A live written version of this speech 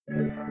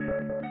All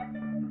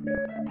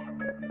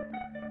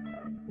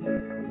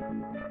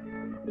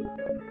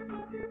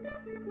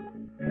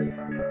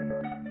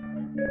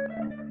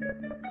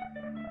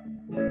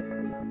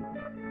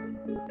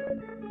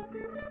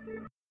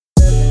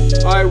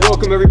right,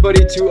 welcome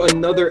everybody to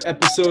another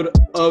episode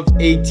of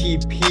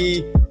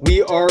ATP.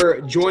 We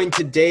are joined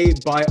today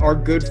by our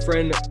good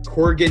friend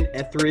Corgan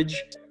Etheridge,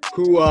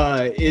 who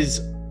is,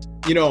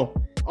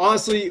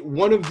 honestly,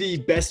 one of the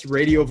best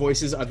radio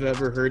voices I've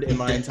ever heard in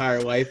my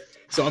entire life.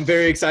 So I'm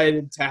very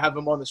excited to have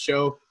him on the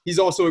show. He's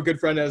also a good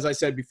friend, as I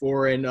said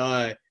before, and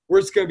we're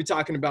just going to be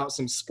talking about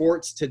some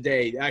sports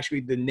today.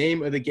 Actually, the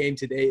name of the game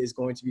today is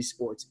going to be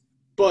sports.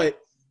 But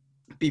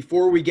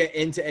before we get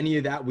into any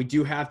of that, we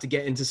do have to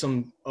get into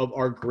some of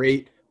our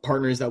great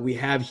partners that we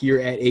have here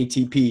at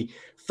ATP.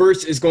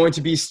 First is going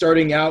to be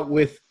starting out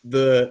with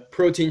the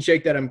protein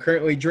shake that I'm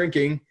currently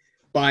drinking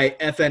by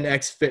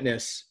FNX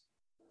Fitness.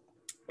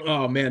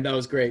 Oh, man, that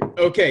was great.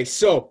 Okay,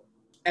 so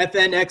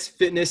FNX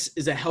Fitness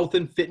is a health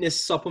and fitness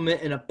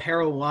supplement and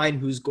apparel line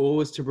whose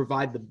goal is to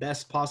provide the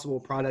best possible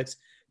products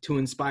to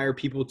inspire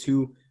people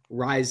to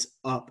rise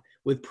up.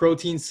 With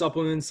protein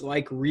supplements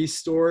like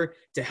Restore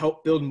to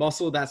help build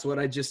muscle. That's what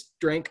I just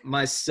drank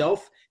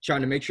myself,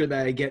 trying to make sure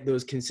that I get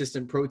those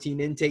consistent protein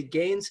intake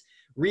gains.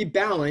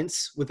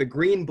 Rebalance with a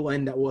green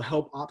blend that will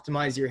help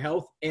optimize your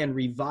health, and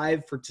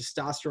Revive for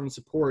testosterone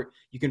support.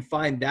 You can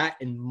find that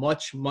and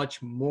much,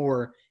 much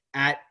more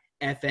at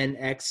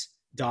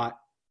fnx.com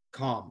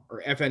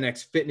or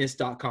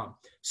fnxfitness.com.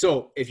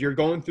 So if you're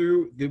going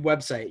through the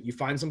website, you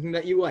find something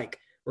that you like,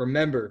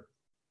 remember,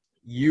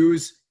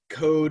 use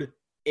code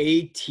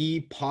AT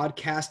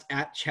podcast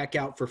at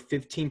checkout for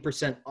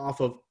 15%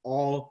 off of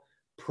all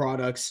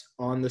products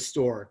on the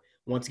store.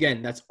 Once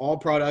again, that's all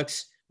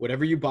products.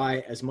 Whatever you buy,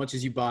 as much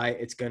as you buy,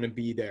 it's going to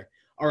be there.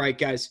 All right,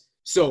 guys.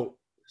 So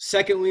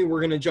secondly, we're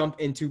going to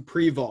jump into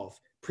Prevolve.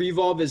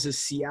 Prevolve is a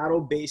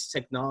Seattle-based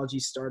technology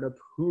startup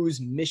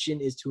whose mission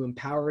is to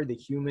empower the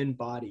human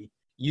body.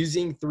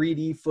 Using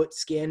 3D foot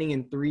scanning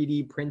and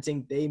 3D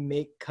printing, they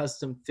make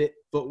custom fit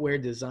footwear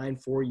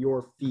designed for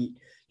your feet.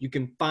 You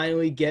can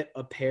finally get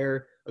a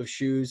pair of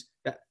shoes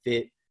that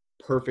fit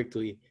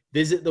perfectly.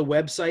 Visit the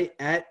website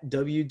at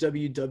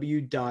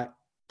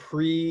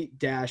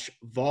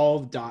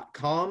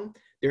www.pre-volve.com.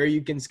 There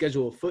you can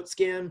schedule a foot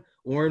scan,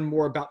 learn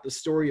more about the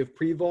story of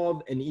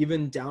Prevolve, and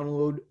even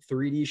download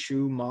 3D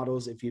shoe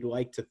models if you'd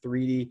like to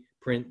 3D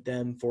print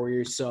them for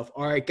yourself.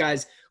 All right,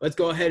 guys, let's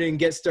go ahead and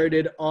get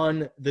started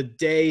on the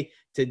day.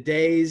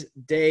 Today's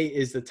day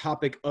is the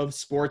topic of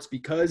sports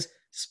because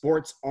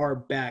sports are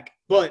back.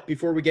 But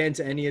before we get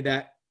into any of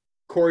that,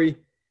 Corey,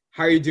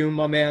 how are you doing,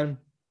 my man?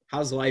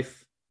 How's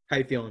life? How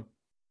you feeling?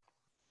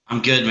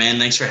 I'm good, man.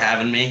 Thanks for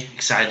having me.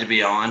 Excited to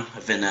be on.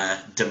 I've been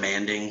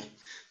demanding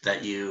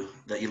that you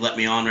let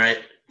me on right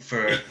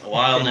for a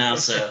while now,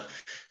 so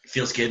it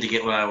feels good to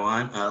get what I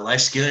want.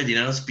 Life's good,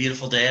 it's a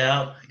beautiful day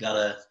out. Got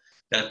a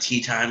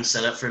tea time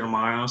set up for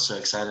tomorrow, so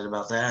excited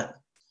about that.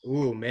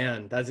 Ooh,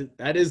 man,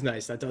 that is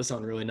nice. That does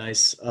sound really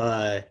nice.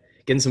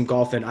 Getting some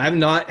golf in. I have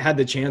not had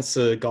the chance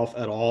to golf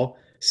at all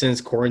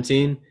since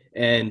quarantine.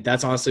 And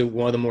that's honestly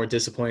one of the more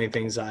disappointing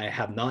things I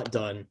have not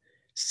done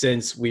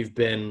since we've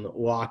been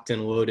locked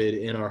and loaded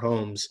in our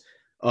homes.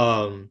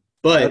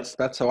 But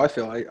that's how I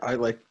feel.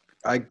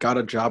 I got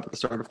a job at the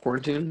start of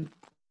quarantine,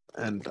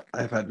 and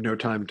I've had no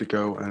time to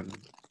go and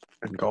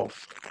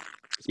golf.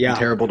 It's been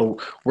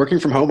terrible. Working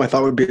from home, I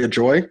thought would be a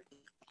joy.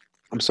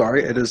 I'm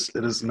sorry, it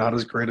is not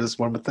as great as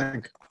one would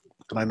think,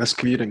 and I miss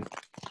commuting.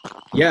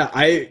 Yeah,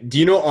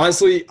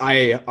 honestly,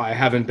 I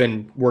haven't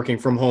been working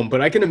from home, but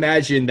I can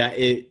imagine that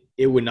it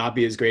would not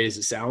be as great as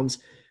it sounds.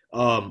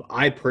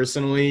 I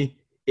personally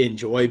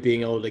enjoy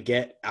being able to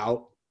get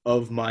out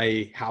of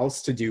my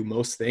house to do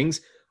most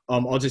things.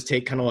 I'll just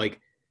take kind of like,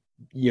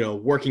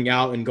 working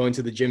out and going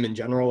to the gym in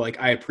general. Like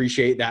I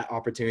appreciate that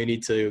opportunity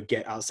to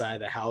get outside of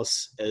the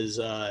house as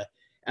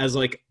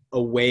like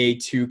a way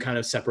to kind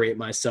of separate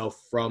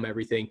myself from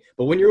everything.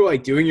 But when you're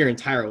like doing your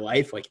entire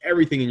life, like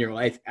everything in your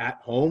life at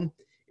home,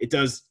 it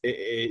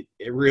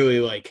really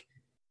like,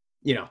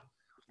 I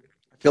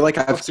feel like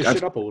I've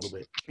shit up a little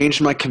bit.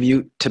 Changed my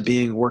commute to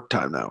being work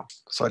time now.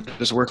 So I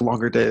just work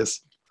longer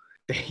days.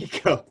 There you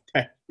go.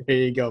 There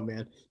you go,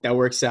 man. That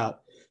works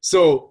out.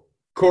 So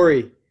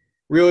Corey,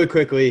 really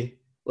quickly,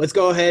 let's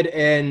go ahead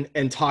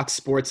and talk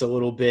sports a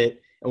little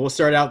bit. And we'll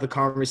start out the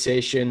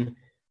conversation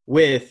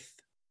with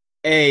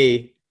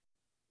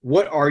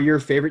what are your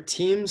favorite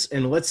teams?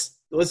 And let's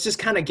just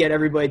kind of get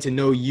everybody to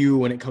know you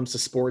when it comes to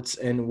sports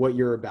and what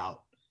you're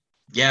about.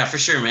 Yeah, for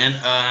sure,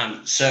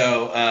 man.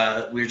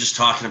 So we were just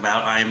talking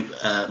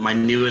about my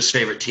newest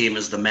favorite team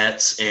is the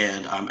Mets,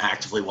 and I'm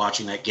actively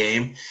watching that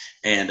game.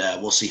 And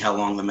we'll see how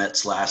long the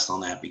Mets last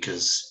on that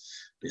because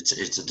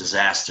it's a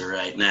disaster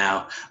right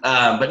now.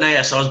 But no,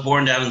 yeah. So I was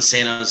born down in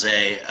San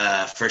Jose.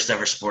 First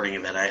ever sporting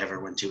event I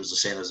ever went to was the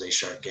San Jose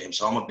Shark game.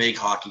 So I'm a big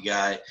hockey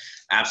guy.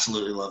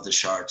 Absolutely love the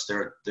Sharks.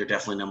 They're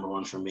definitely number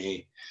one for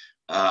me.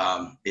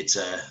 It's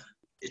a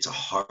it's a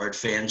hard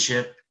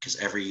fanship because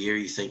every year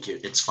you think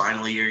it's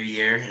finally your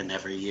year, and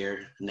every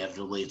year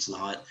inevitably it's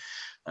not.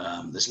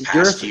 This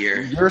past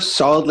year, you're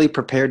solidly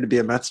prepared to be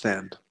a Mets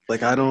fan.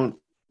 Like I don't.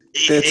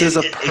 This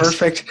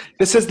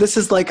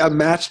is like a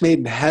match made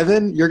in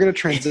heaven. You're going to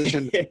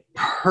transition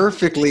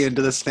perfectly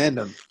into this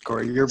fandom,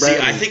 Corey. You're ready.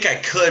 See, I think I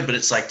could, but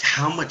it's like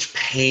how much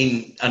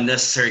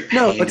unnecessary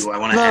pain do I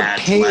want to add?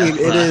 Pain.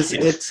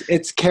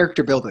 It's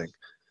character building.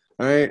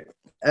 All right.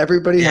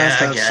 Everybody has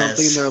to have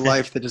something in their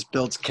life that just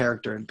builds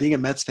character, and being a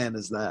Mets fan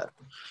is that.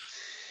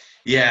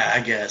 Yeah, I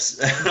guess.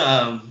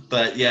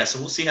 But yeah, so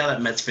we'll see how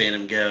that Mets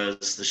fandom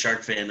goes. The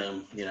Shark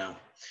fandom,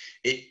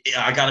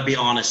 I got to be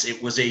honest,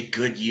 it was a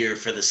good year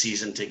for the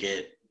season to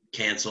get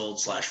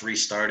canceled /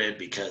 restarted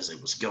because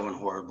it was going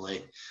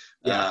horribly.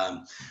 Yeah.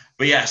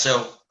 But yeah,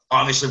 so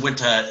obviously went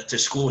to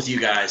school with you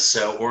guys.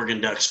 So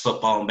Oregon Ducks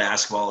football and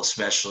basketball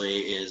especially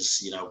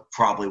is,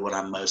 probably what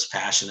I'm most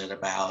passionate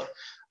about.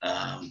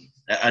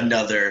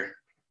 Another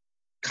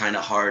kind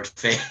of hard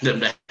fandom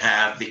to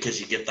have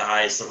because you get the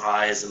highest of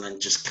highs and then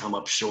just come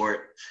up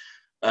short.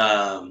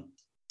 But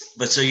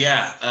so,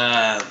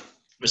 yeah,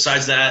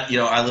 besides that,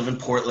 I live in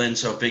Portland,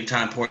 so a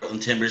big-time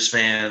Portland Timbers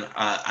fan.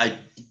 I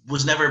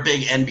was never a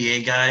big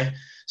NBA guy,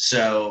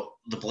 so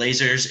the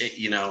Blazers,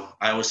 I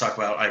always talk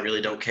about I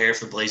really don't care if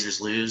the Blazers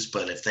lose,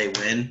 but if they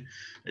win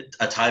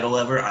a title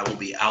ever, I will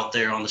be out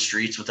there on the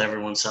streets with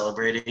everyone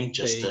celebrating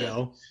just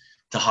to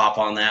hop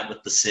on that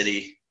with the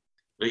city.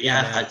 But,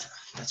 yeah,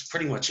 that's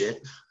pretty much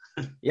it.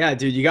 Yeah,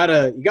 dude, you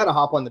gotta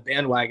hop on the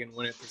bandwagon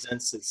when it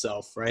presents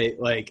itself, right?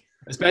 Like,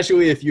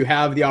 especially if you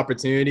have the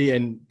opportunity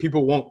and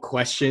people won't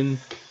question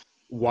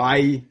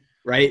why,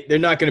 right? They're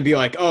not going to be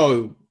like,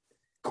 oh,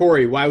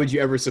 Corey, why would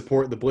you ever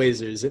support the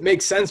Blazers? It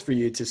makes sense for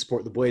you to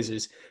support the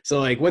Blazers.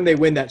 So, like, when they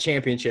win that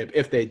championship,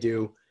 if they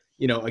do,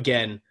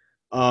 again,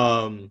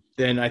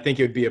 then I think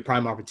it would be a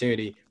prime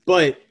opportunity.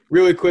 But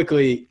really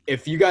quickly,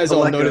 if you guys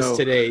all noticed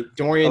today,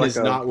 Dorian is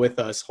not with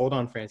us. Hold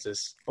on,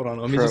 Francis. Hold on.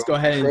 Let me just go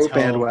ahead and tell –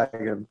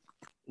 bandwagon.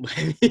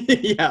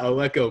 Yeah,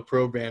 Aleco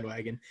pro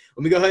bandwagon.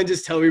 Let me go ahead and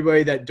just tell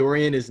everybody that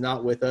Dorian is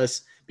not with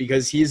us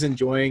because he's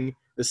enjoying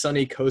the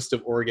sunny coast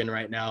of Oregon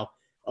right now.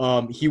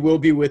 He will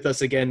be with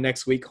us again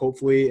next week,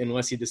 hopefully,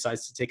 unless he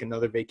decides to take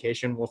another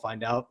vacation. We'll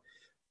find out.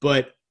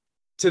 But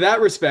to that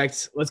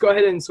respect, let's go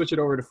ahead and switch it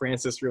over to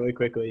Francis really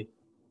quickly.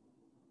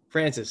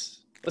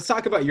 Francis, let's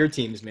talk about your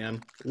teams,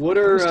 man. What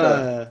are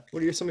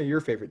some of your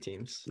favorite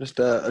teams?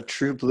 Just a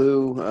true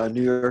blue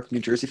New York,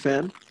 New Jersey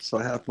fan. So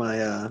I have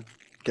my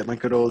get my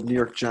good old New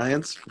York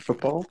Giants for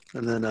football,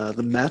 and then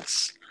the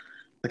Mets.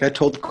 Like I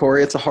told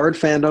Corey, it's a hard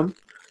fandom.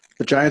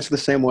 The Giants are the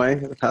same way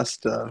the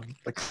past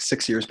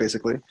 6 years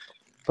basically,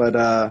 but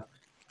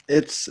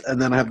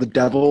and then I have the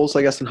Devils,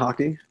 I guess, in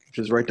hockey, which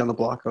is right down the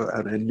block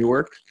out in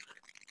Newark,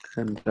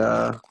 and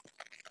I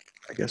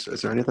guess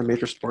is there any other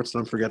major sports that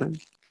I'm forgetting?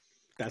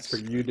 That's for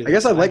you to. I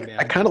guess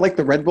I kind of like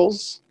the Red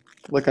Bulls.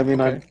 Like I mean,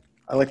 okay.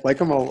 I like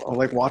them. I'll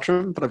like watch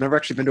them, but I've never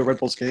actually been to a Red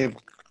Bulls game.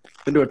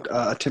 Been to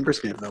a Timbers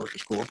game though, which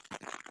is cool.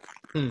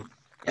 Yeah,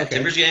 okay.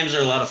 Timbers games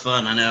are a lot of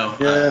fun. I know.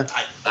 Yeah.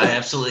 I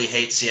absolutely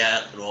hate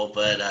Seattle,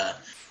 but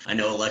I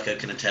know Aleka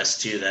can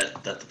attest to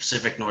that the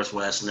Pacific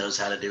Northwest knows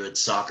how to do its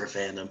soccer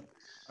fandom.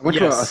 I went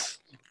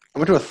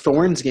to a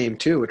Thorns game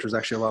too, which was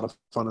actually a lot of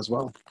fun as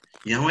well.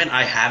 You know what?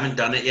 I haven't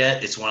done it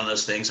yet. It's one of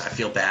those things I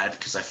feel bad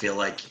because I feel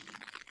like,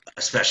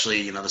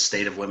 especially the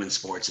state of women's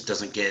sports, it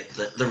doesn't get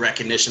the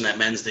recognition that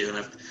men's do, and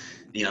if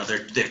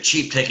they're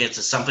cheap tickets.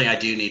 It's something I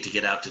do need to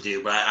get out to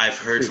do, but I've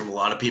heard from a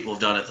lot of people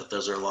who've done it that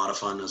those are a lot of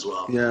fun as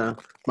well. Yeah,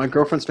 my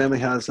girlfriend's family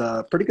has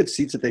pretty good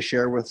seats that they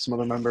share with some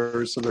other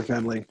members of their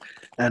family,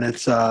 and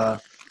it's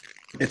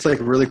like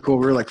really cool.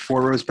 We're like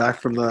 4 rows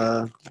back from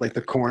the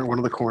one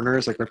of the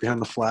corners, like right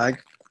behind the flag.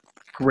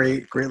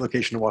 Great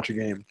location to watch a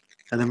game.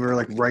 And then we were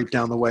like right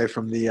down the way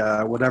from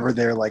the whatever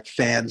their like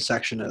fan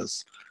section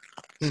is.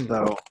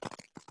 So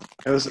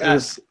it was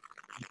a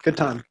good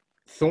time.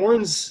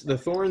 The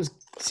Thorns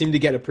seem to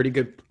get a pretty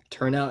good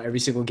turnout every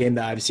single game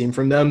that I've seen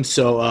from them.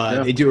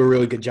 So they do a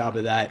really good job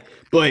of that.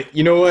 But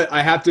you know what?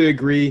 I have to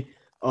agree.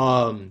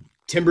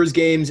 Timbers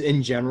games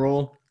in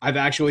general, I've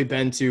actually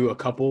been to a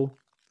couple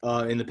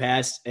in the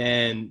past,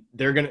 and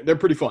they're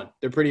pretty fun.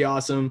 They're pretty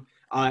awesome.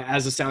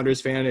 As a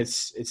Sounders fan,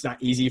 it's not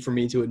easy for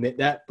me to admit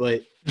that,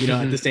 but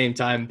at the same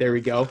time, there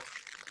we go.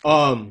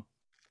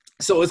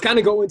 So let's kind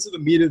of go into the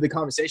meat of the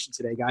conversation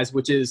today, guys,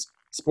 which is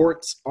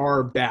sports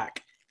are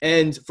back.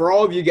 And for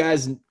all of you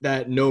guys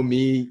that know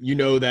me, you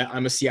know that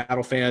I'm a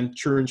Seattle fan,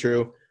 true and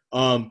true.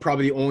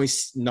 Probably the only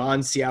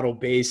non-Seattle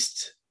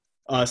based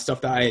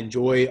stuff that I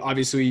enjoy.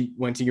 Obviously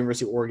went to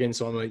University of Oregon,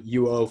 so I'm a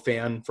UO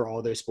fan for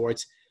all their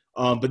sports.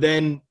 But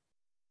then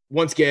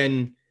once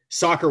again,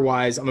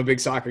 soccer-wise, I'm a big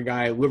soccer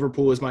guy.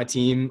 Liverpool is my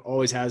team,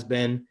 always has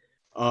been.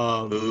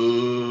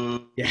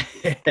 Yeah,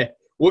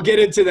 we'll get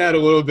into that a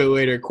little bit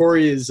later.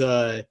 Corey is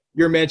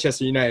you're a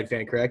Manchester United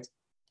fan, correct?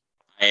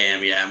 I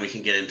am, yeah, and we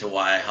can get into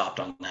why I hopped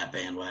on that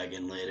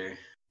bandwagon later.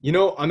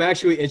 I'm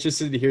actually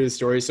interested to hear the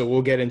story, so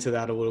we'll get into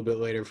that a little bit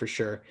later for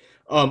sure.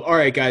 All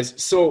right, guys,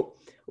 so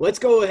let's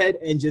go ahead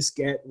and just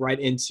get right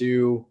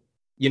into,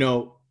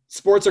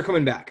 sports are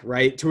coming back,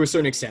 right? To a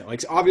certain extent.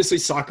 Like, obviously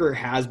soccer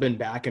has been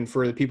back, and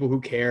for the people who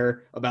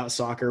care about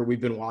soccer, we've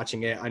been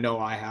watching it. I know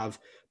I have,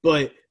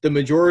 but the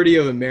majority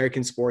of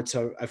American sports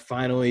have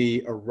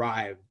finally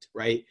arrived,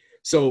 right?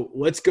 So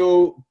let's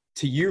go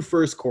to you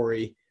first,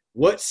 Corey.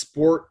 What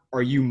sport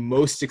are you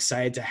most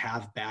excited to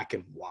have back,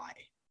 and why?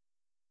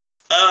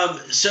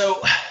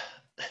 So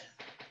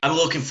I'm a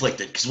little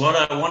conflicted because what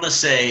I want to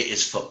say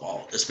is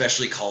football,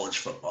 especially college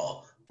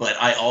football. But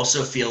I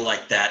also feel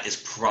like that is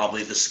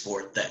probably the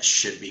sport that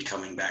should be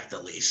coming back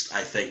the least.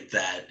 I think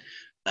that,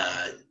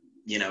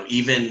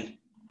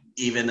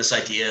 even this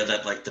idea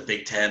that like the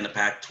Big Ten, the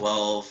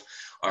Pac-12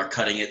 are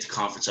cutting it to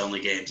conference-only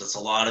games. It's a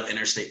lot of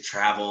interstate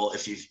travel.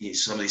 If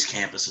some of these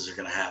campuses are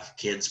going to have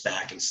kids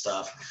back and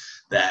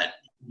stuff, that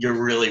you're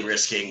really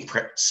risking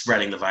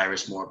spreading the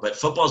virus more. But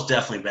football's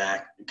definitely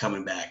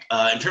coming back.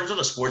 In terms of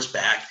the sports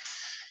back,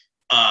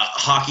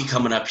 hockey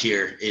coming up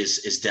here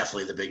is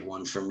definitely the big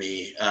one for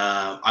me.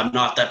 I'm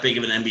not that big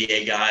of an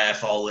NBA guy. I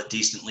follow it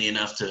decently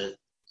enough to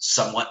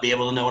somewhat be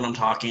able to know what I'm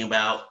talking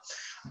about.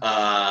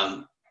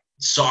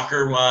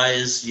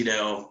 Soccer-wise,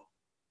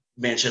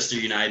 Manchester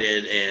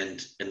United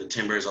and the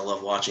Timbers, I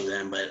love watching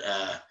them, but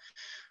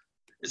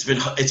it's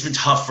been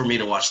tough for me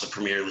to watch the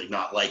Premier League,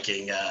 not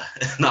liking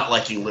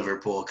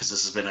Liverpool, because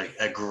this has been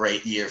a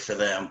great year for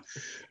them.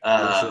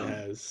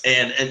 Yes,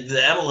 and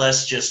the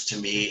MLS, just to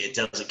me, it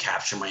doesn't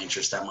capture my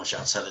interest that much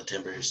outside of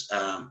Timbers.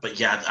 But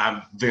yeah,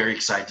 I'm very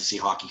excited to see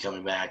hockey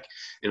coming back.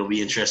 It'll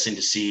be interesting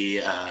to see,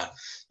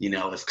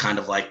 if kind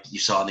of like you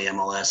saw in the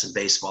MLS and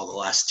baseball the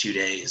last 2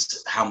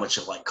 days, how much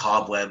of like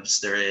cobwebs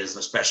there is,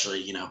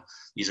 especially,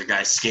 these are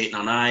guys skating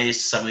on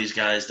ice. Some of these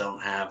guys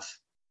don't have,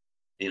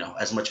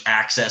 as much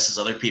access as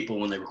other people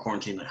when they were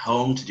quarantined at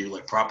home to do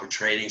like proper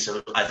training.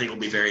 So I think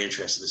it'll be very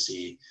interesting to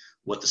see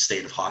what the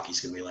state of hockey is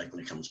going to be like when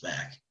it comes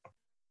back.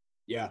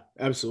 Yeah,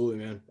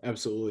 absolutely, man.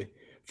 Absolutely.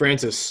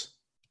 Francis.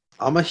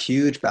 I'm a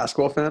huge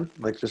basketball fan.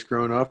 Like, just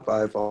growing up,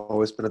 I've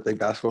always been a big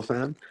basketball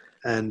fan.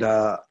 And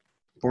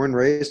born and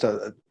raised,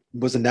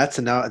 was a Nets,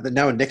 and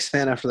now a Knicks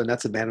fan after the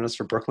Nets abandoned us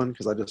for Brooklyn,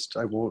 because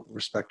I won't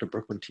respect a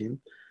Brooklyn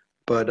team.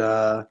 But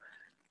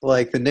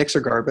the Knicks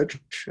are garbage,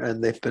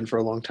 and they've been for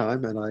a long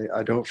time, and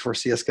I don't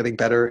foresee us getting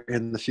better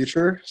in the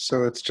future.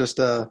 So it's just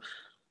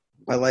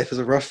my life is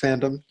a rough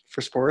fandom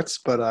for sports,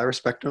 but I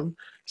respect them.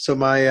 So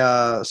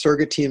my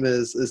surrogate team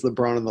is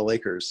LeBron and the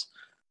Lakers.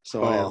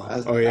 So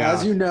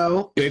as you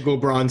know, big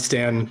LeBron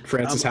stan,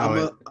 Francis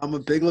Howard. I'm a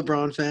big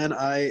LeBron fan.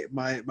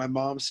 My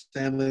mom's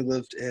family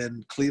lived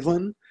in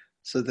Cleveland,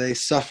 so they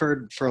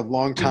suffered for a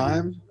long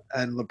time.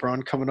 And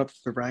LeBron coming up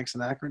the ranks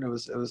in Akron, it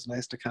was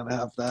nice to kind of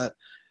have that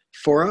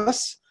for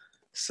us.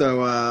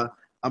 So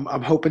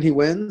I'm hoping he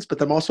wins,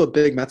 but I'm also a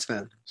big Mets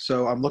fan.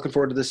 So I'm looking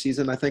forward to this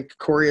season. I think,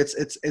 Corey,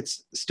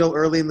 it's still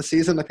early in the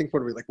season. I think,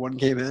 what are we, like one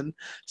game in?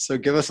 So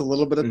give us a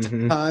little bit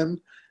of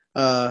time.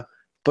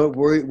 But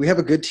we have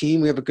a good team.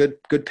 We have a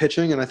good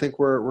pitching, and I think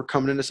we're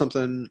coming into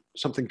something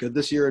good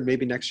this year and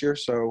maybe next year.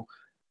 So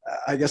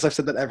I guess I've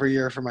said that every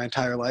year for my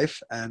entire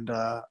life, and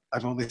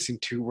I've only seen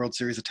 2 World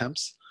Series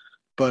attempts.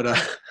 But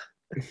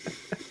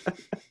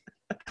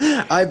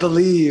I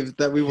believe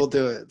that we will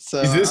do it.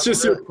 So is this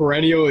just your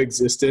perennial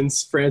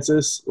existence,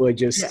 Francis?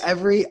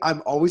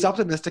 I'm always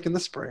optimistic in the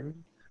spring.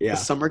 Yeah. The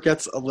summer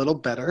gets a little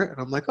better, and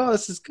I'm like, oh,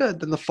 this is good.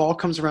 Then the fall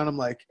comes around. I'm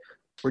like,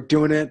 we're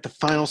doing it. The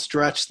final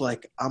stretch,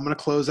 like, I'm going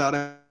to close out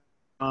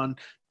on.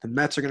 The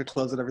Mets are going to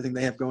close out everything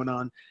they have going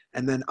on.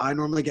 And then I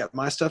normally get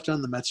my stuff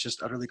done. The Mets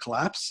just utterly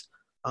collapse.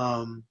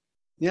 And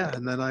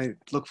then I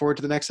look forward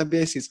to the next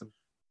NBA season.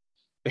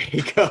 There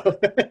you go.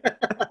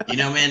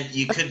 Man,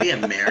 you could be a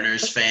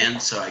Mariners fan,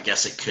 so I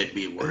guess it could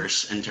be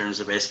worse in terms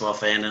of baseball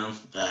fandom.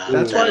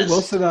 That's why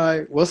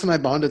Wilson and I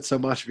bonded so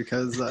much,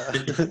 because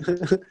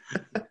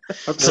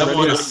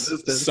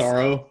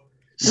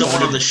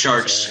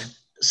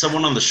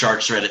someone on the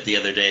Sharks Reddit the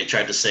other day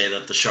tried to say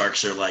that the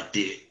Sharks are like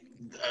the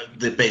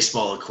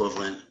baseball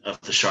equivalent of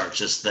the Sharks,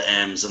 just the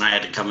M's, and I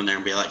had to come in there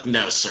and be like,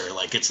 no, sir,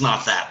 like, it's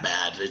not that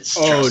bad.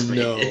 Trust me.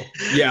 No.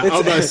 Yeah, I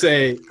was about to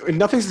say,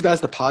 nothing's as bad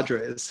as the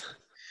Padres.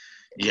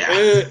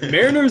 Yeah.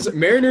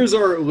 Mariners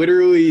are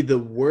literally the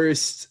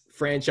worst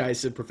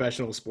franchise in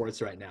professional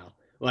sports right now.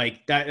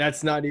 Like,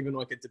 that's not even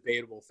like a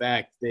debatable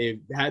fact. They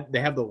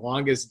have the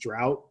longest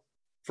drought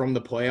from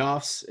the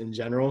playoffs in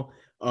general.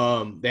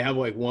 They have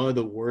like one of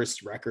the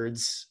worst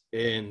records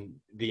in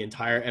the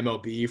entire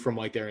MLB from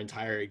like their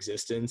entire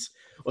existence.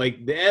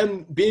 Like,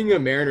 being a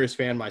Mariners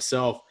fan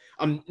myself,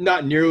 I'm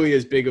not nearly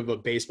as big of a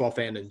baseball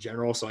fan in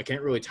general, so I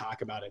can't really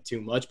talk about it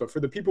too much. But for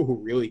the people who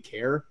really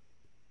care,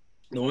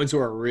 the ones who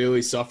are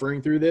really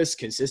suffering through this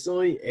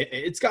consistently,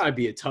 it's got to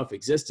be a tough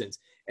existence.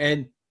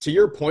 And to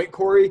your point,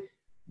 Corey,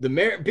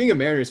 being a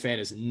Mariners fan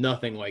is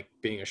nothing like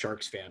being a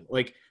Sharks fan.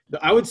 Like,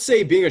 I would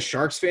say being a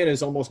Sharks fan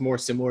is almost more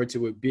similar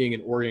to being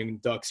an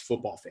Oregon Ducks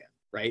football fan,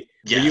 right?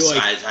 Yes,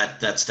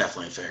 that's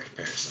definitely a fair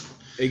comparison.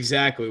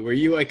 Exactly, where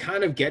you like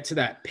kind of get to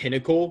that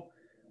pinnacle,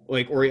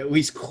 like, or at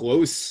least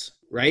close,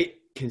 right?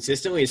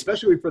 consistently,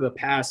 especially for the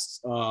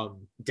past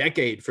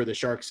decade for the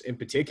Sharks in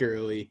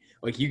particularly.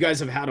 Like, you guys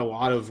have had a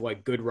lot of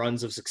like good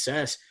runs of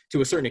success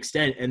to a certain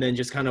extent, and then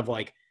just kind of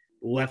like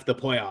left the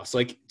playoffs.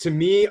 Like, to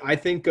me, I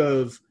think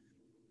of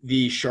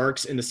the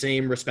Sharks in the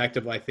same respect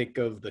of I think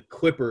of the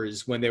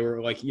Clippers when they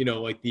were like,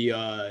 like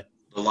the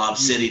Lob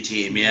City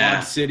team. Yeah.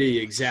 Lob City.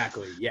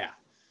 Exactly. Yeah.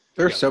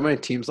 There are so many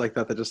teams like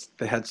that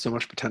they had so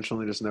much potential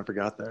and they just never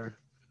got there.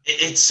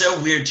 It's so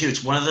weird too.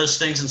 It's one of those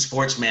things in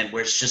sports, man,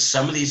 where it's just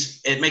some of these.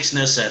 It makes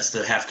no sense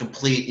to have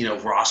complete,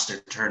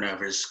 roster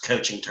turnovers,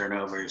 coaching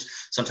turnovers,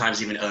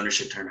 sometimes even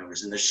ownership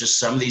turnovers. And there's just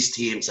some of these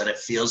teams that it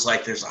feels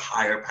like there's a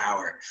higher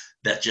power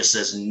that just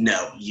says,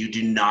 no, you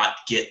do not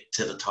get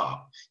to the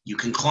top. You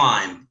can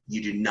climb,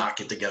 you do not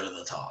get to go to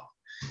the top.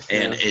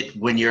 And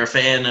when you're a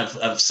fan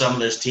of some of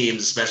those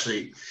teams,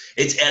 especially,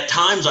 it's at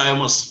times I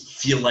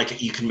almost feel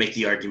like you can make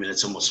the argument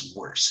it's almost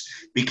worse.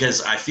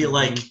 Because I feel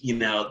like,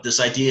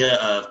 this idea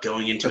of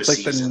going into a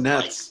season. It's like the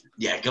Nets.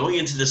 Going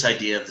into this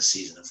idea of the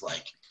season of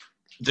like,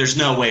 there's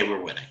no way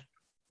we're winning.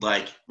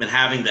 Like, and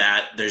having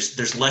that,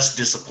 there's less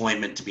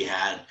disappointment to be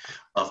had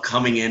of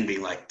coming in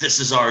being like,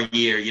 this is our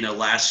year.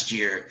 Last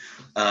year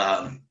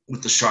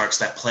with the Sharks,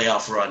 that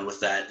playoff run with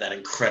that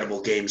incredible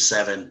Game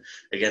 7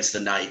 against the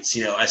Knights.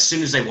 As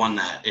soon as they won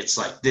that, it's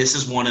like, this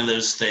is one of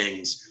those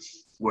things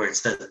where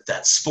it's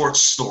that sports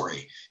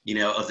story,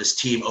 of this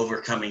team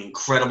overcoming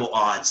incredible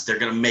odds. They're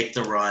going to make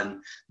the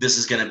run. This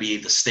is going to be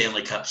the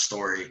Stanley Cup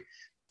story.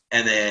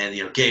 And then,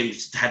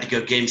 had to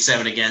go Game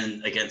 7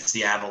 again against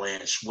the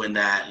Avalanche, win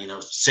that,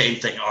 same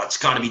thing. Oh, it's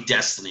got to be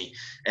destiny.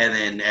 And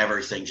then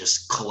everything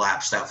just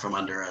collapsed out from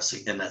under us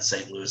in that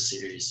St. Louis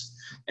series.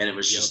 And it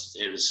was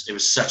just, it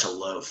was such a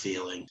low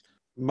feeling.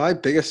 My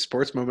biggest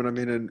sports moment,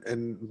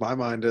 in my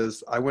mind,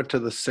 is I went to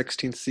the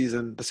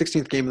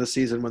 16th game of the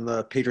season when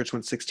the Patriots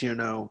went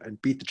 16-0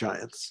 and beat the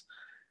Giants.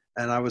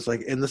 And I was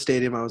like in the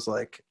stadium, I was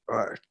like,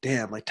 oh,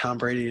 damn, like Tom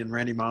Brady and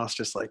Randy Moss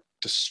just like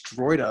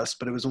destroyed us,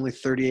 but it was only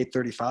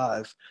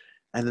 38-35.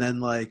 And then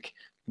like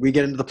we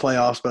get into the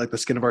playoffs by like the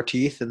skin of our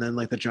teeth, and then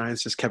like the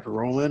Giants just kept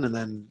rolling, and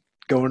then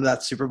going to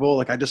that Super Bowl.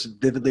 Like, I just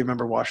vividly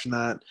remember watching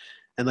that.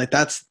 And like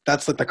that's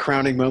like the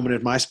crowning moment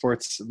in my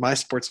sports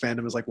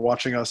fandom, is like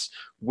watching us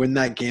win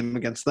that game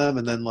against them,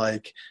 and then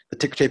like the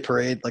ticker tape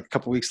parade like a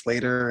couple weeks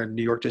later, and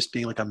New York just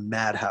being like a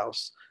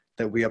madhouse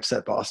that we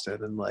upset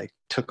Boston and like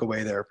took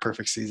away their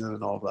perfect season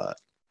and all of that.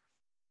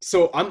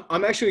 So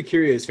I'm actually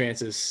curious,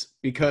 Francis,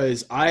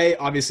 because I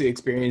obviously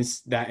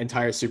experienced that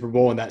entire Super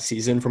Bowl and that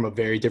season from a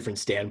very different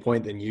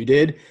standpoint than you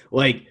did.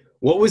 Like,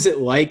 what was it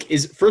like?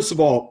 First of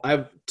all, I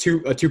have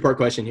a two-part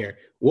question here.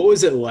 What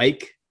was it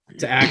like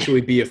to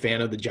actually be a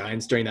fan of the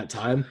Giants during that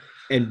time?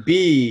 And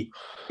B,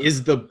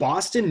 is the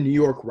Boston-New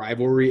York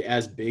rivalry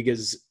as big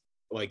as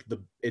like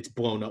it's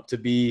blown up to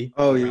be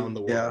around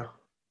the world?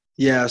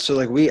 Yeah. So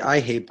like I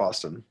hate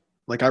Boston.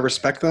 Like, I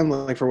respect them,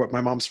 like, for what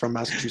my mom's from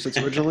Massachusetts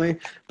originally,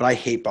 but I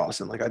hate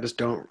Boston. Like, I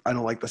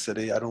don't like the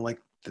city. I don't like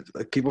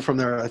people from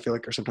there. I feel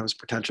like are sometimes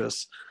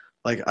pretentious.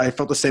 Like, I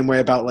felt the same way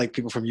about like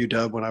people from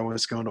UW when I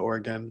was going to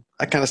Oregon.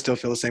 I kind of still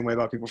feel the same way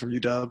about people from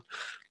UW,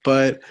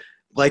 but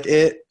like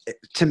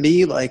to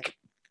me, like,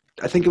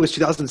 I think it was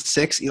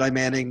 2006, Eli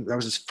Manning, that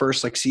was his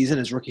first like season,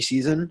 his rookie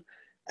season.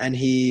 And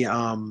he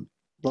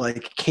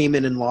like came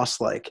in and lost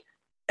like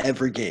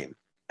every game.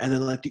 And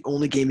then like the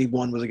only game he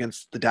won was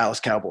against the Dallas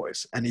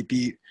Cowboys. And he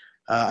beat,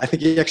 I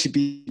think he actually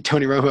beat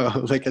Tony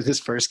Romo like in his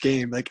first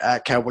game, like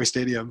at Cowboy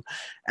Stadium.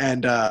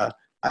 And I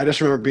just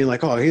remember being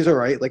like, oh, he's all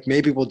right. Like,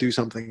 maybe we'll do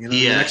something.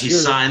 Yeah, he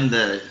signed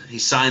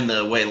the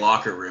away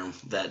locker room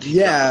that he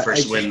got the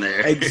first win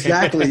there.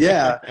 Exactly,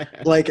 yeah.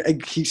 Like,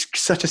 he's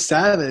such a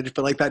savage.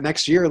 But like that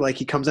next year, like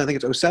he comes in, I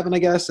think it's 07, I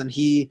guess, and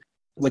he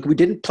like we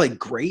didn't play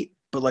great,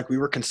 but like we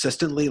were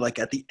consistently like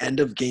at the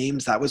end of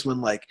games. That was when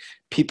like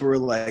people were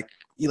like,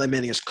 Eli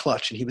Manning is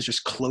clutch, and he was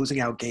just closing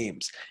out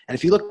games. And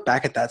if you look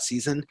back at that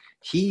season,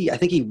 I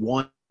think he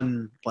won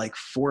like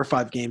 4 or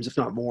 5 games, if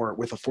not more,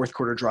 with a fourth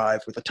quarter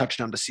drive with a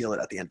touchdown to seal it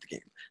at the end of the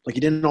game. Like,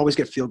 he didn't always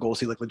get field goals.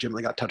 He like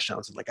legitimately got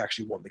touchdowns and like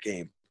actually won the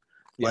game,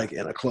 like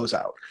in a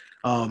closeout.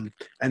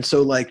 And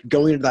so like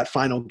going into that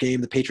final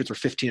game, the Patriots were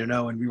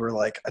 15-0, and we were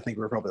like, I think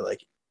we were probably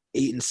like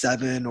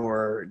 8-7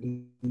 or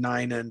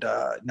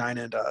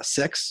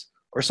 9-6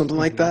 or something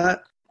like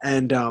that.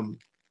 And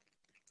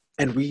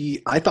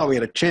I thought we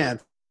had a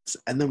chance,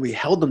 and then we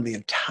held them the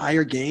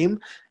entire game,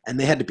 and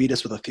they had to beat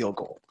us with a field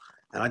goal.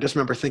 And I just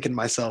remember thinking to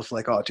myself,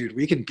 like, oh, dude,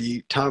 we can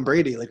beat Tom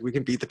Brady. Like, we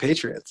can beat the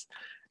Patriots.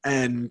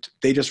 And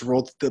the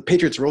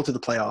Patriots rolled to the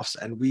playoffs,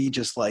 and we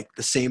just like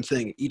the same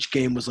thing. Each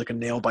game was like a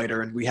nail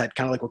biter, and we had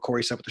kind of like what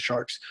Corey said with the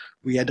Sharks.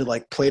 We had to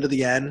like play to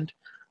the end.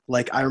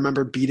 Like, I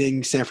remember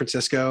beating San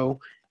Francisco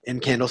in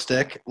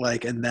Candlestick,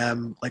 like, and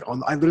them, like,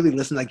 I literally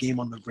listened to that game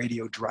on the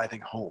radio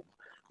driving home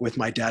with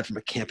my dad from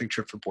a camping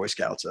trip for Boy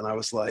Scouts. And I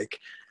was like,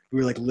 we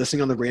were like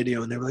listening on the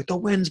radio, and they were like, the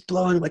wind's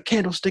blowing, like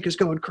Candlestick is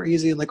going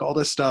crazy, and like all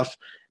this stuff.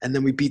 And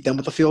then we beat them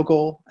with a field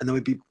goal, and then we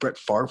beat Brett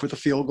Favre with a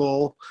field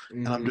goal.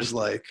 And I'm just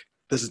like,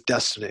 this is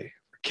destiny.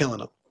 We're killing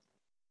them.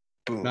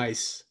 Boom.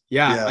 Nice.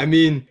 Yeah. I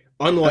mean,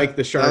 unlike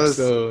the Sharks,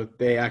 though,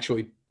 they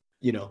actually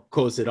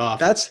closed it off.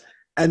 That's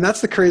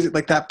the crazy,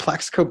 like that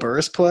Plaxico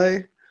Burress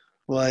play.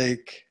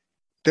 Like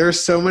there's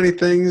so many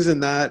things in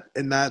that.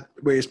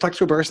 Wait, is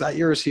Plaxico Burress that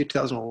year or is he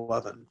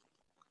 2011?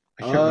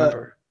 I can't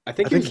remember. I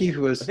think he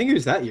was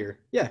that year.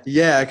 Yeah.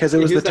 Yeah, because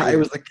it's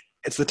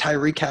the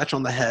Tyree catch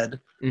on the head,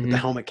 the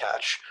helmet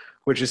catch,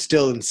 which is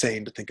still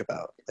insane to think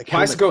about. Like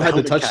Plaxico had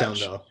the touchdown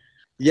though.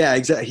 Yeah,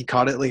 exactly. He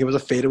caught it like it was a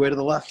fadeaway to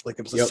the left. Like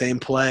it was the same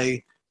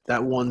play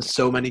that won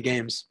so many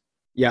games.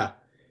 Yeah.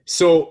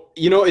 So,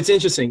 it's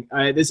interesting.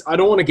 I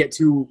don't want to get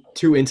too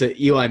into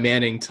Eli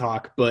Manning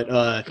talk, but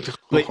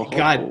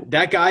God,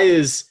 that guy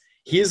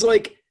he's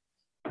like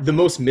the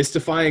most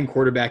mystifying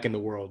quarterback in the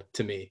world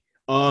to me.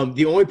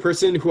 The only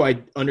person who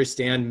I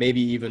understand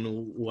maybe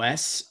even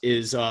less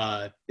is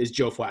Joe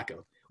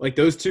Flacco. Like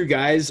those two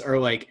guys are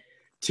like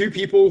two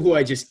people who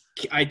I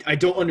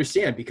don't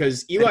understand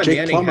because Eli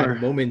Manning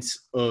had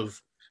moments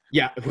of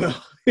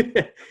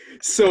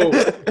so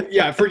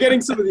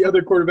forgetting some of the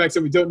other quarterbacks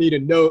that we don't need to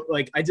note,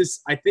 like I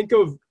think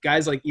of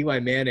guys like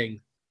Eli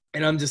Manning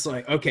and I'm just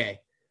like, okay,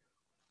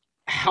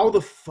 how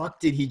the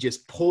fuck did he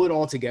just pull it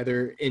all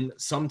together in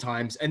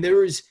sometimes? And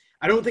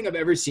I don't think I've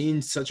ever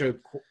seen such a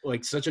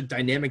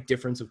dynamic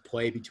difference of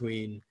play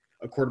between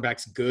a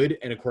quarterback's good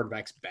and a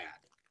quarterback's bad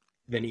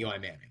than Eli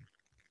Manning.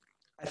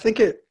 I think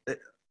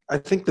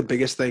the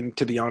biggest thing,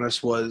 to be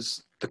honest,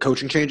 was the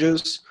coaching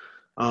changes,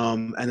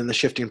 and then the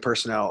shifting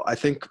personnel. I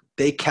think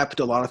they kept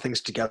a lot of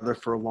things together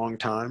for a long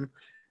time,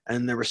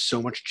 and there was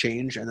so much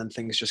change, and then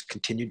things just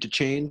continued to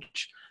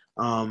change.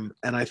 And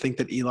I think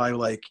that Eli,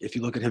 like if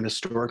you look at him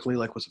historically,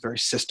 like was a very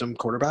system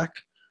quarterback.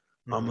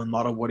 A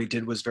lot of what he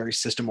did was very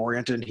system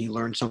oriented, and he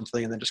learned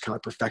something and then just kind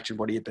of perfected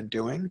what he had been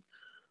doing.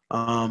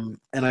 And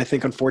I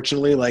think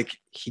unfortunately, like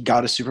he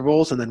got his Super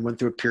Bowls and then went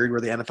through a period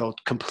where the NFL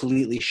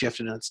completely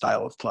shifted in its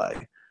style of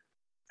play.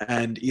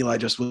 And Eli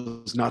just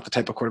was not the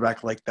type of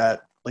quarterback like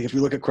that. Like if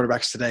you look at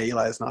quarterbacks today,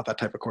 Eli is not that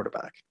type of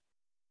quarterback.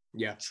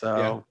 Yeah.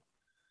 So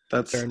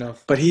that's fair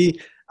enough. But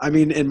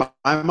in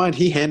my mind,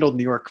 he handled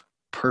New York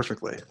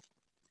perfectly.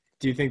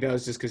 Do you think that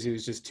was just because he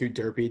was just too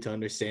derpy to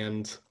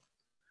understand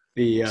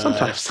the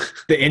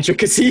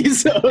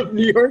intricacies of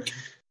New York?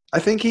 I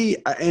think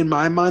in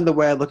my mind, the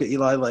way I look at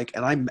Eli, like,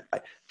 and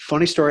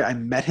funny story, I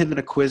met him in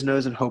a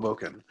Quiznos in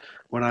Hoboken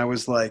when I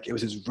was like, it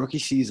was his rookie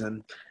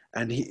season,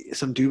 and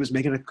some dude was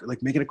making a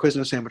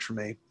Quiznos sandwich for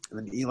me, and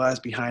then Eli's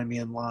behind me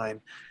in line,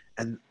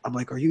 and I'm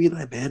like, "Are you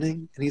Eli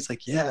Manning?" And he's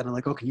like, "Yeah," and I'm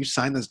like, "Oh, can you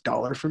sign this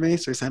 $1 for me?"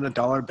 So he signed a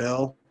 $1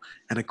 bill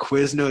and a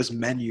Quiznos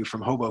menu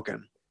from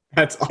Hoboken.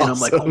 That's awesome. And I'm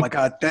like, "Oh my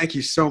God, thank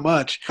you so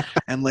much."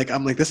 And like,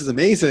 I'm like, "This is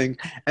amazing."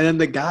 And then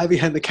the guy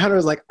behind the counter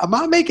was like, "Am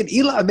I making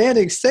Eli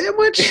Manning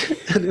sandwich?"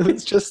 And it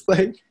was just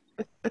like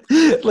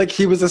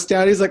he was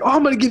astounded. He's like, "Oh,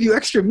 I'm going to give you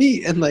extra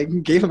meat." And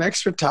like gave him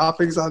extra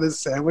toppings on his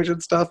sandwich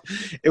and stuff.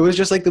 It was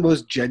just like the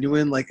most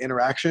genuine like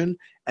interaction.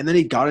 And then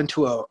he got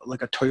into a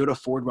Toyota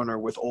Ford Runner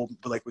with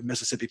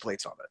Mississippi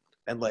plates on it.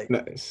 And like,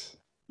 nice.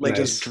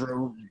 Just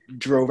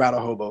drove out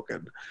of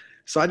Hoboken.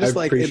 So I just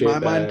like in my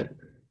mind,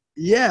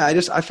 yeah,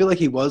 I feel like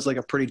he was like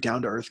a pretty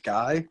down to earth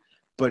guy,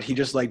 but he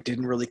just like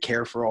didn't really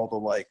care for all the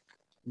like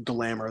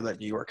glamour that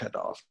New York had to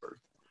offer.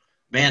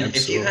 Man,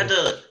 Absolutely.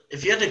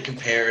 if you had to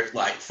compare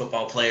like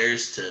football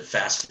players to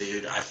fast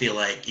food, I feel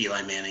like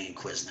Eli Manning and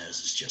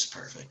Quiznos is just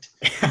perfect.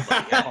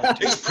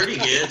 Like, it's pretty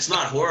good. It's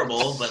not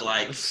horrible, but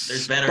like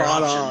there's better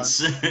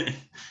options.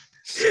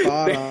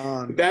 Spot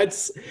on.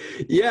 That's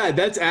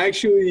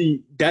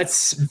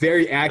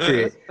very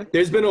accurate.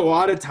 There's been a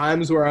lot of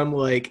times where I'm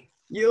like,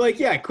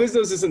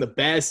 Quiznos isn't the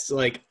best.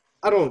 Like,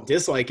 I don't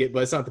dislike it,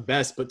 but it's not the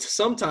best. But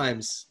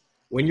sometimes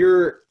when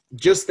you're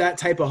just that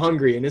type of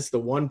hungry and it's the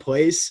one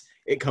place,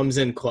 it comes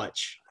in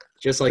clutch.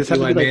 Just like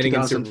Eli Manning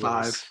in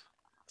 2005.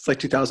 It's like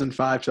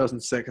 2005,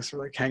 2006. We're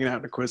like hanging out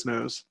in a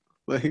Quiznos.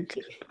 Like,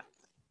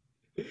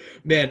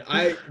 man,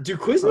 do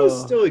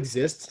Quiznos still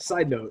exist?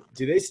 Side note,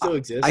 do they still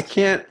exist? I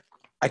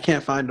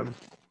can't find them.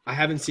 I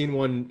haven't seen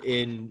one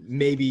in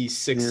maybe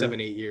 6,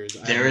 7, 8 years.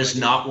 There is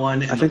not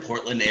one in the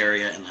Portland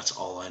area, and that's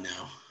all I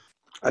know.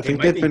 I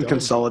think they've been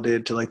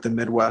consolidated to like the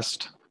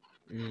Midwest.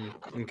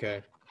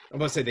 Okay. I'm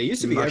about to say they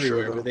used to be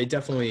everywhere, but they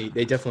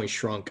definitely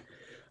shrunk.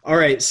 All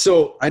right,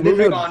 so I did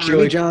know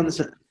Jimmy John's.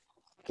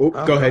 Go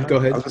ahead. I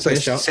was going to say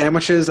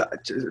sandwiches,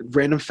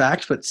 random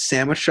fact, but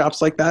sandwich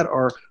shops like that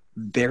are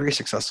very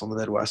successful in the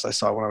Midwest. I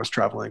saw when I was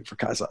traveling for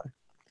Kaisai.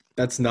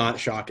 That's not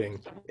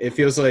shocking. It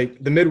feels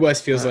like the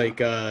Midwest feels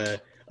like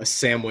a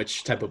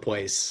sandwich type of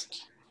place,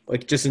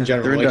 like just in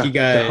general. Like you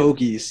got the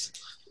hoagies.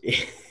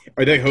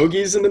 Are they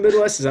hoagies in the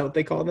Midwest? Is that what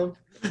they call them?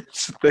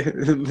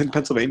 In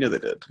Pennsylvania, they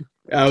did.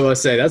 I was going to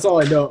say that's all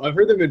I know. I've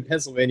heard them in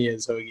Pennsylvania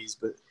as hoagies,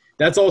 but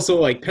that's also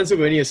like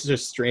Pennsylvania is such a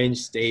strange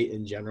state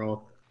in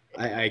general.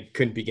 I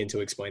couldn't begin to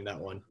explain that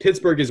one.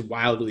 Pittsburgh is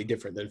wildly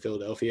different than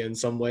Philadelphia in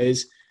some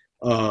ways.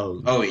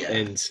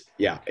 And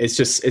yeah,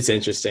 it's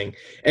interesting.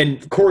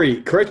 And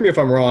Corey, correct me if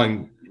I'm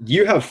wrong.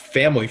 You have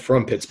family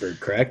from Pittsburgh,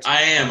 correct?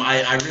 I am.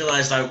 I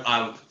realized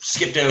I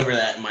skipped over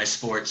that in my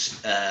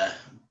sports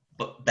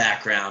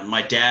background.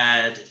 My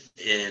dad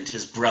and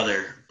his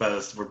brother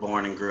both were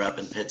born and grew up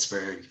in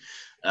Pittsburgh.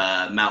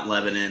 Mount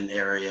Lebanon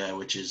area,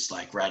 which is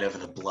like right over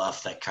the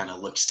bluff that kind of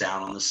looks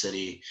down on the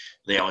city.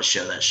 They always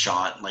show that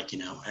shot, like,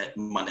 at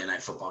Monday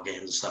Night Football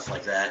games and stuff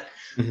like that.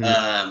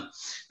 Mm-hmm.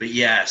 But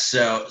yeah,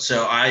 so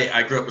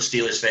I grew up a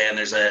Steelers fan.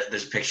 There's a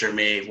picture of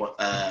me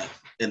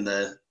in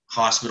the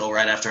hospital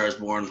right after I was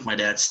born. My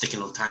dad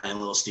sticking a tiny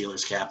little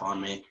Steelers cap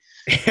on me.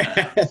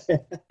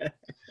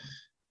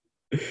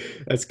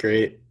 That's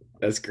great.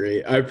 That's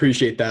great. I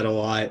appreciate that a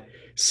lot.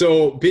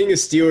 So being a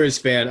Steelers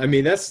fan, I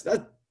mean,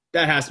 that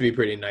has to be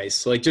pretty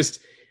nice. Like, just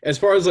as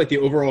far as like the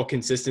overall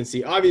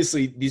consistency,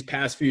 obviously these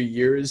past few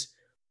years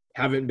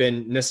haven't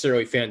been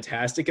necessarily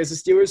fantastic as a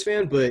Steelers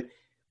fan, but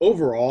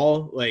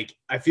overall, like,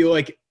 I feel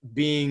like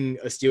being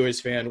a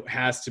Steelers fan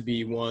has to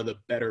be one of the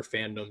better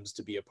fandoms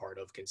to be a part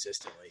of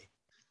consistently.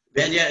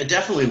 And yeah, it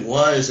definitely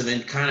was. And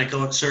then kind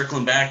of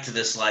circling back to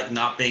this, like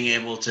not being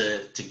able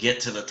to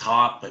get to the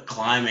top, but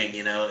climbing,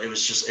 it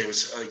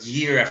was a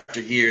year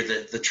after year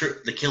that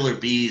the killer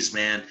bees,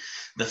 man,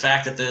 the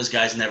fact that those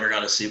guys never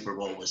got a Super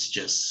Bowl was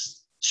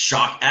just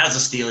shock. As a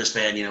Steelers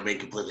fan, being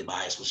completely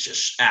biased was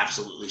just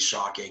absolutely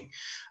shocking.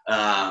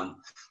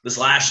 This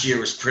last year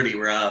was pretty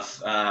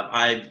rough.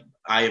 I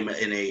am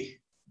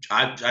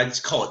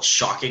I'd call it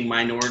shocking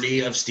minority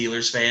of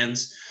Steelers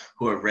fans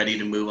who are ready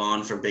to move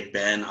on from Big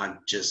Ben. I'm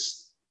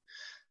just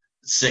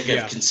sick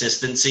of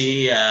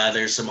consistency.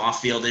 There's some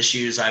off-field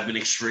issues. I've been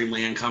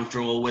extremely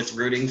uncomfortable with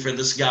rooting for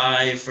this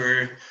guy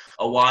for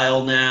a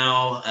while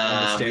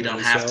now. We don't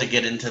have to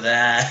get into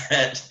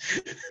that.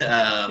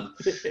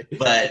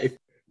 But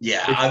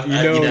yeah,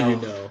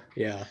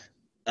 yeah.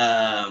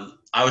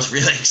 I was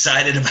really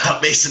excited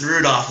about Mason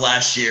Rudolph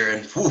last year,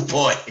 and oh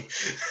boy,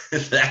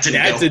 that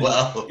didn't go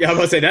well. Yeah, I'm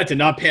gonna say that did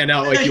not pan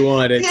out like you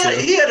wanted. Yeah,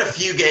 he had a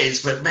few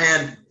games, but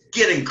man,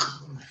 getting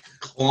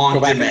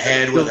clonked in the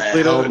head with a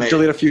helmet.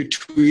 Delete a few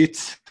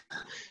tweets.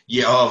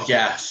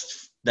 Yeah,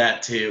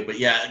 that too. But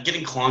yeah,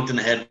 getting clonked in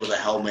the head with a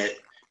helmet,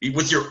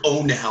 with your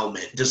own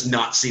helmet, does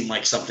not seem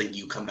like something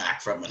you come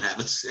back from and have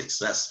a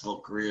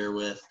successful career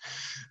with.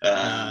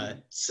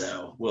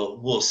 So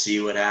we'll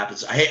see what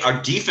happens.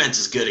 Our defense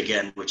is good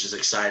again, which is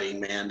exciting,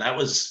 man. That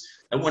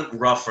went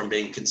rough from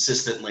being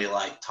consistently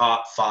like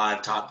top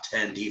 5, top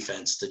 10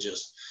 defense to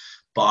just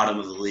bottom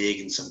of the league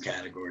in some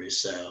categories.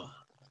 So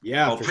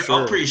yeah,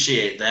 I'll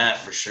appreciate that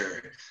for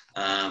sure.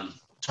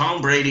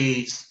 Tom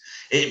Brady,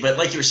 but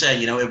like you were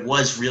saying, it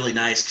was really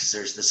nice because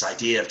there's this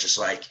idea of just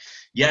like,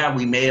 yeah,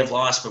 we may have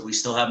lost, but we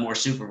still have more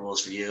Super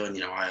Bowls for you.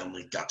 And, I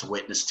only got to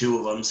witness 2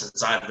 of them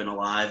since I've been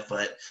alive.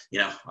 But,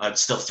 I'd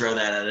still throw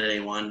that at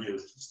anyone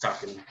who's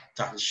talking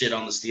shit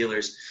on the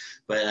Steelers.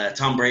 But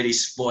Tom Brady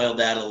spoiled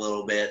that a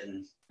little bit,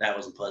 and that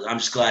wasn't pleasant. I'm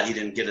just glad he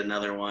didn't get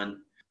another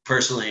one.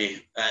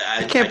 Personally,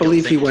 I can't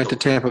believe he went to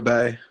Tampa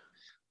Bay.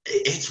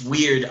 It's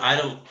weird. I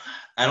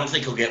don't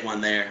think he'll get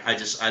one there. I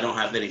don't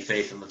have any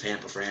faith in the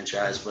Tampa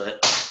franchise,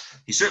 but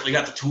he certainly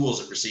got the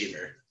tools at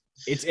receiver.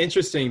 It's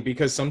interesting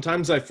because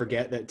sometimes I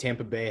forget that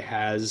Tampa Bay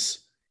has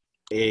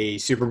a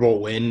Super Bowl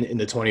win in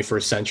the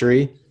 21st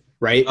century,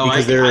 right? Oh,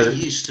 because I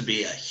used to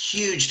be a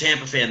huge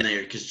Tampa fan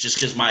there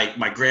because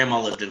my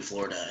grandma lived in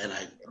Florida, and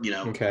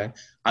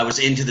I was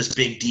into this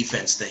big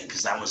defense thing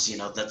because that was,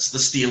 that's the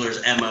Steelers'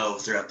 MO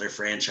throughout their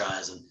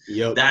franchise. And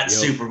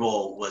Super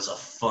Bowl was a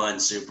fun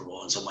Super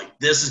Bowl. And so I'm like,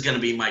 this is going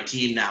to be my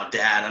team now,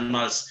 Dad.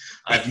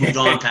 I've moved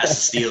on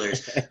past the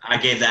Steelers. I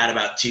gave that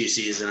about 2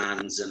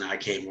 seasons, and I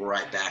came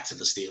right back to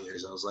the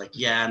Steelers. I was like,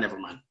 yeah, never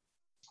mind.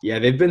 Yeah,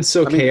 they've been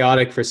so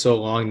chaotic for so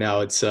long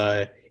now. It's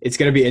going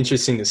to be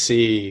interesting to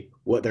see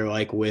what they're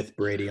like with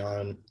Brady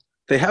on.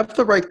 They have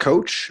the right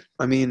coach.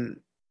 I mean,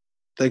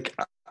 like,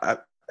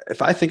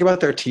 if I think about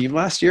their team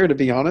last year, to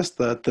be honest,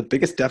 the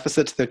biggest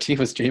deficit to their team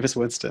was Jameis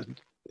Winston.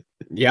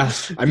 Yeah,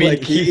 I mean,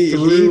 like, he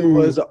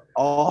was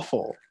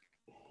awful.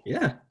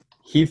 Yeah,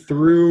 he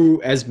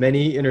threw as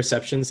many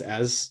interceptions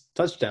as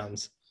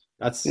touchdowns.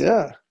 That's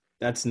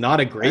not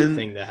a great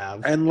thing to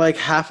have. And like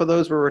half of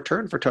those were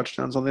returned for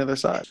touchdowns on the other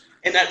side.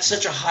 And that's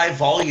such a high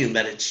volume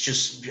that it's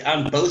just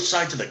on both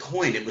sides of the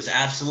coin. It was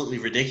absolutely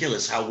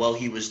ridiculous how well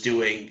he was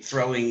doing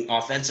throwing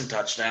offensive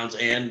touchdowns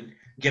and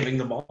giving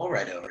the ball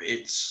right over.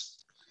 It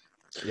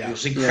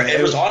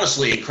was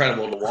honestly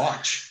incredible to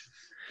watch.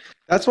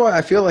 That's why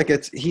I feel like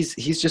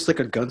he's just like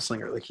a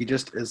gunslinger. Like he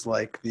just is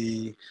like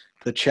the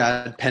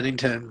Chad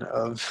Pennington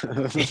of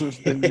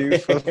the new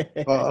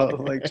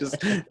football, like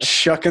just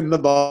chucking the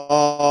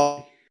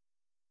ball.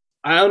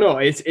 I don't know.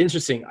 It's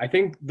interesting. I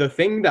think the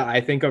thing that I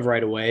think of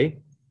right away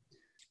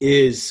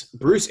is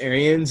Bruce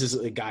Arians is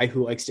a guy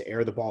who likes to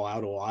air the ball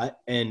out a lot.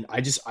 And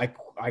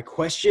I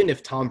question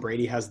if Tom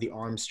Brady has the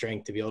arm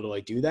strength to be able to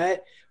like do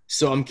that.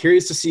 So I'm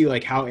curious to see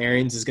like how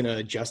Arians is going to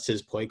adjust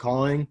his play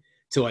calling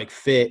to like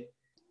fit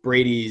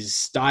Brady's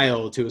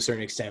style to a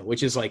certain extent,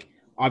 which is like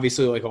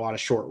obviously like a lot of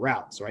short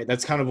routes, right?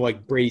 That's kind of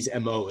like Brady's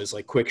MO is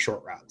like quick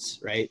short routes,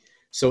 right?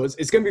 So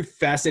it's going to be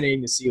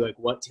fascinating to see like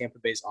what Tampa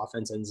Bay's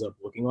offense ends up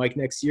looking like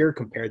next year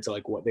compared to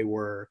like what they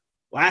were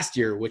last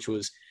year, which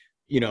was,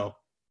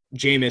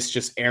 Jameis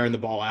just airing the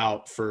ball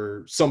out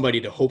for somebody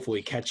to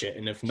hopefully catch it.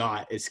 And if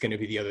not, it's going to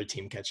be the other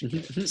team catching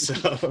it.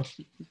 So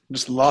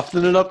just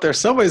lofting it up there.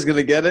 Somebody's going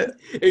to get it.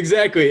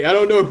 Exactly. I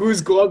don't know whose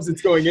gloves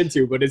it's going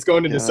into, but it's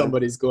going into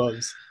somebody's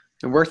gloves.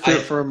 And worked through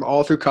it from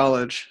all through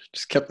college.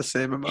 Just kept the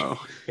same MO.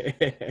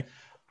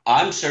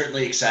 I'm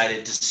certainly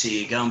excited to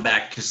see going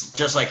back because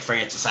just like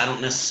Francis, I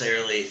don't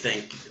necessarily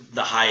think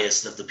the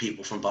highest of the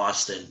people from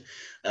Boston.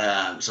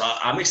 So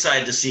I'm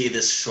excited to see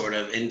this sort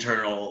of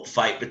internal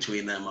fight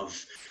between them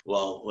of,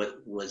 well,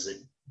 what was it,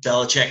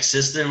 Belichick's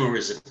system, or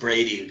is it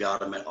Brady who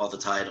got him at all the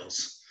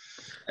titles?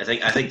 I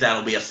think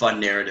that'll be a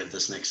fun narrative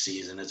this next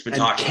season. It's been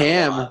talked about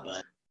a lot,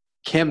 but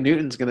Cam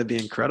Newton's going to be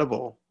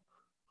incredible.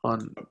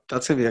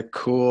 That's going to be a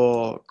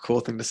cool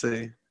thing to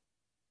see.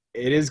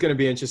 It is going to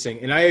be interesting,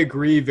 and I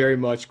agree very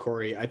much,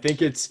 Corey. I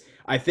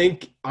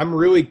think I'm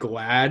really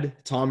glad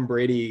Tom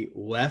Brady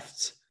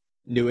left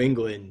New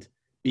England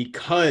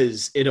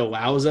because it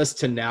allows us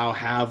to now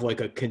have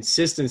like a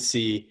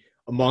consistency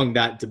among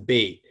that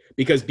debate.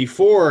 Because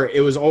before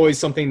it was always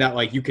something that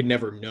like you could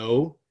never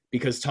know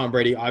because Tom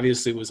Brady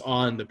obviously was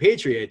on the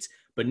Patriots,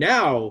 but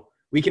now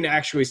we can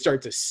actually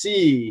start to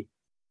see,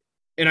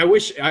 and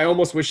I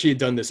almost wish he had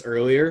done this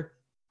earlier,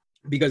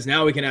 because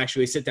now we can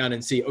actually sit down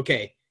and see,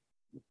 okay,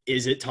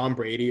 is it Tom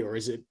Brady or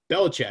is it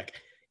Belichick?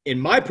 In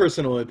my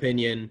personal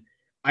opinion,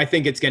 I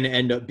think it's going to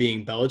end up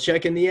being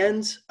Belichick in the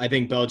end. I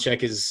think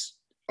Belichick is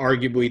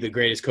arguably the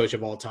greatest coach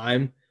of all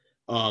time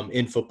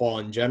in football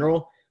in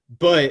general.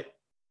 But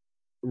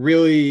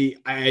really,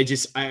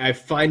 I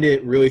find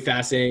it really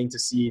fascinating to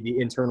see the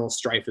internal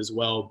strife as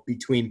well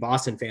between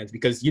Boston fans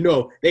because,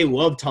 they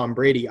love Tom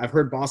Brady. I've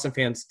heard Boston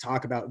fans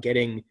talk about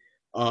getting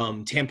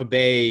Tampa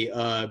Bay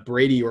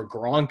Brady or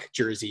Gronk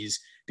jerseys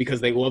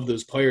because they love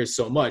those players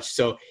so much.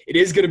 So it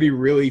is going to be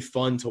really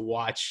fun to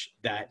watch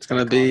that. It's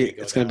going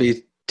to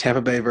be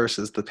Tampa Bay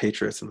versus the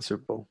Patriots in the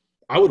Super Bowl.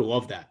 I would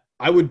love that.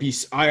 I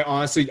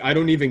honestly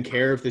don't even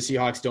care if the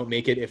Seahawks don't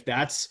make it. If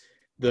that's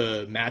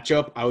the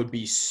matchup, I would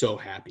be so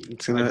happy.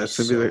 It's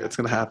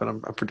gonna happen.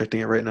 I'm predicting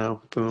it right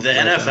now. Boom, the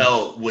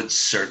NFL would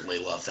certainly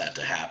love that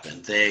to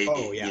happen.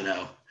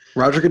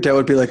 Roger Goodell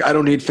would be like, I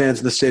don't need fans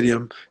in the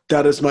stadium.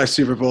 That is my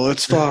Super Bowl.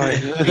 It's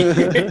fine.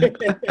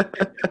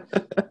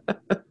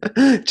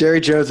 Jerry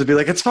Jones would be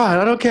like, it's fine.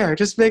 I don't care.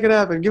 Just make it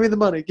happen. Give me the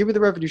money. Give me the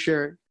revenue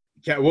sharing.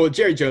 Yeah, well,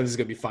 Jerry Jones is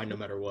going to be fine no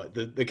matter what.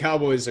 The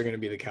Cowboys are going to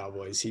be the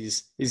Cowboys.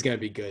 He's going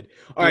to be good.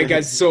 All right,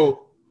 guys.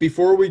 So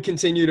before we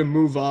continue to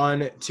move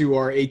on to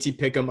our AT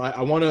Pick'em,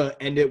 I want to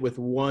end it with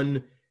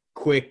one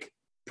quick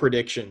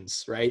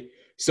predictions, right?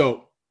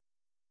 So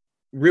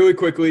really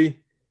quickly,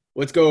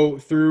 let's go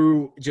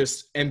through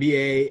just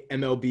NBA,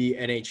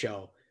 MLB,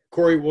 NHL.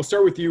 Corey, we'll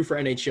start with you for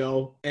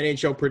NHL.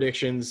 NHL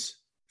predictions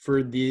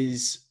for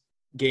these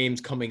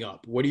games coming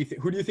up. What do you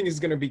who do you think is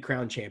going to be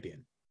crowned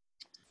champion?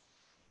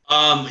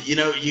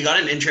 You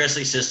got an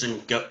interesting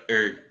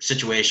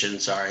situation,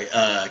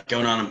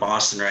 going on in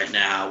Boston right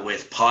now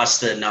with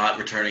Pasta not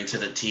returning to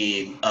the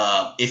team.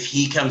 If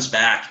he comes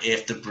back,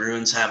 if the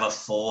Bruins have a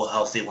full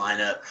healthy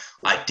lineup,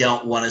 I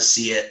don't want to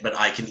see it, but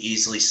I can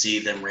easily see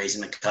them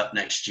raising the cup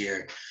next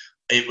year.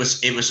 It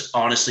was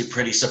honestly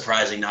pretty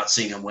surprising not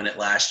seeing them win it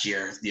last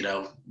year.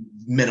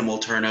 Minimal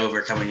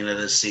turnover coming into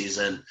this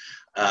season.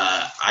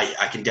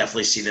 I can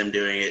definitely see them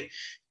doing it.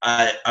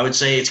 I would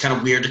say it's kind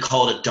of weird to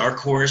call it a dark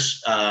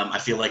horse. I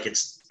feel like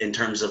it's in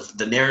terms of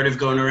the narrative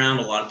going around.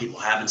 A lot of people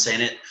have been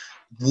saying it.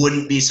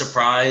 Wouldn't be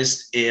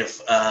surprised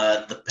if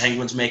the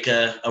Penguins make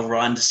a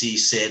run to see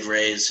Sid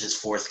raise his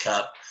fourth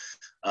cup.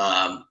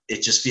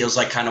 It just feels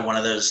like kind of one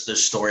of those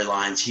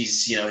storylines.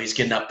 He's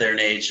getting up there in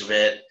age of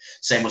it.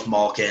 Same with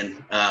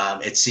Malkin.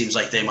 It seems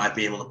like they might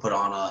be able to put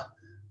on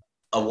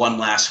a one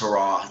last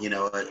hurrah,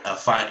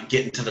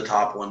 getting to the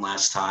top one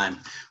last time.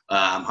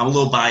 I'm a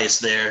little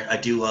biased there. I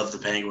do love the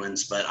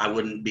Penguins, but I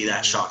wouldn't be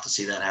that shocked to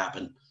see that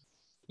happen.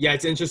 Yeah,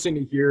 it's interesting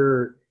to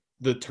hear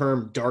the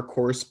term dark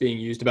horse being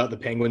used about the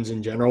Penguins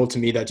in general. To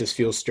me, that just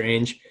feels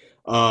strange.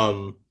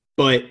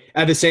 But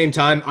at the same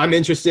time, I'm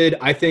interested.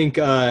 I think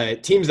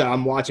teams that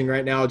I'm watching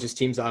right now, just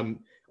teams I'm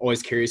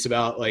always curious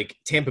about, like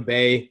Tampa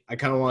Bay. I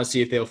kind of want to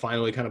see if they'll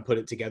finally kind of put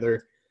it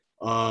together.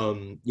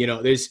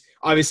 There's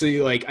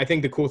obviously, like, I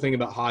think the cool thing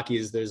about hockey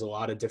is there's a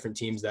lot of different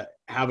teams that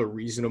have a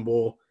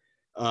reasonable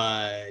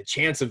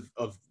chance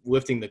of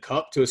lifting the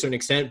cup to a certain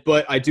extent.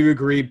 But I do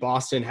agree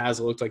Boston has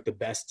looked like the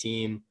best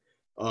team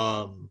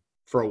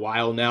for a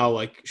while now.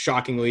 Like,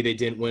 shockingly, they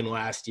didn't win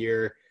last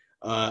year.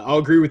 I'll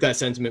agree with that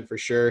sentiment for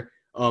sure.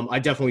 I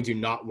definitely do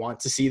not want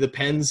to see the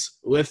Pens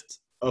lift,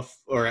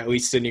 or at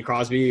least Sidney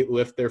Crosby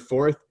lift their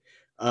fourth.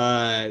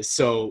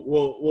 So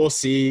we'll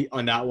see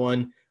on that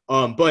one.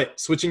 But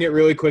switching it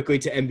really quickly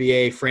to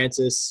NBA,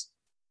 Francis,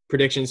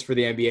 predictions for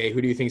the NBA.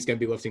 Who do you think is going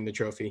to be lifting the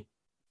trophy?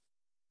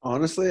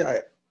 Honestly,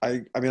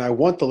 I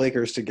want the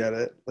Lakers to get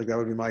it. Like, that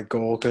would be my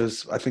goal,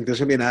 because I think there's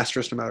going to be an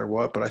asterisk no matter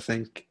what. But I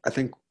think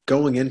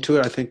going into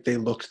it, I think they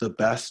looked the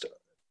best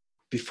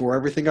before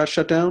everything got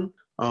shut down.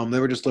 They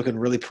were just looking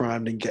really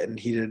primed and getting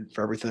heated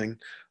for everything.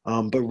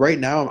 But right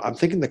now, I'm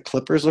thinking the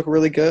Clippers look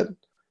really good.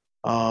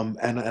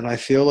 And I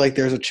feel like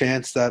there's a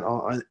chance that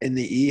in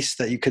the East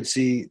that you could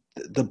see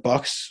the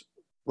Bucks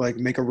like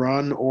make a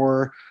run,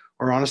 or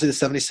honestly the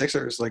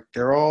 76ers. Like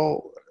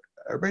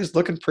everybody's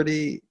looking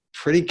pretty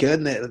good,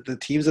 and the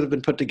teams that have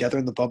been put together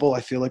in the bubble,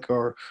 I feel like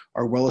are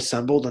well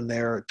assembled, and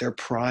they're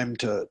primed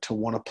to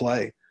want to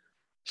play.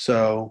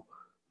 So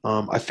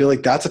I feel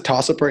like that's a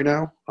toss up right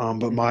now.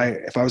 But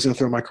if I was going to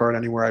throw my card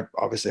anywhere,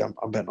 I'm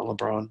betting on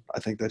LeBron. I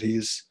think that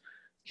he's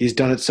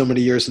done it so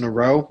many years in a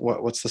row.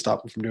 What's to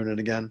stop him from doing it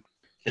again?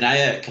 Can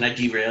I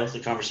derail the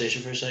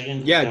conversation for a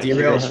second? Yeah,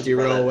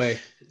 derail away.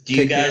 Do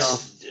you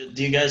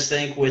guys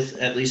think, with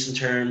at least in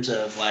terms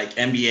of like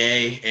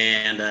NBA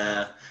and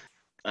the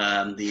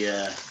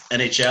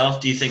NHL,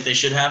 do you think they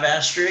should have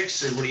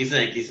asterisks? And what do you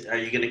think? Are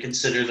you going to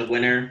consider the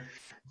winner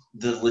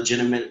the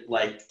legitimate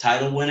like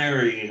title winner, or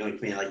are you going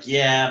to be like,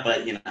 yeah,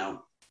 but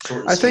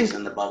shortened season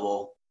in the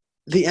bubble?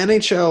 The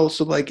NHL.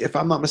 So like, if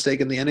I'm not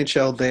mistaken, the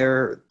NHL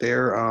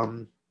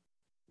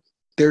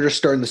they're just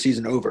starting the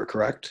season over,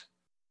 correct?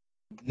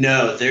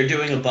 No, they're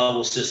doing a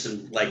bubble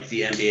system like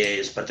the NBA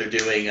is, but they're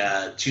doing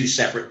 2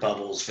 separate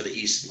bubbles for the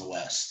East and the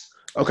West.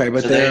 Okay,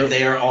 but so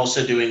they are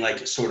also doing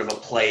like sort of a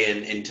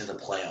play-in into the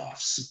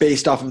playoffs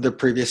based off of the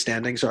previous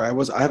standings. Sorry,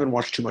 I haven't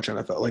watched too much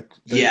NFL. Like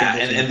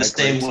and the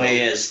same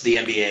way as the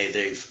NBA,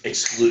 they've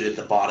excluded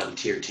the bottom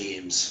tier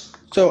teams.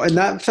 So in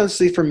that sense,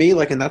 for me,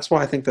 like, and that's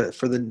why I think that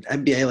for the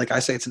NBA, like I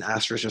say, it's an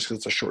asterisk just because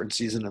it's a shortened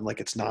season and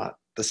like it's not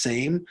the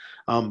same.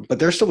 But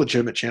they're still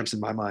legitimate champs in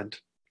my mind.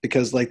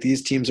 Because like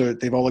these teams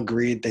they've all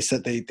agreed. They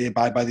said they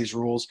abide by these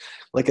rules.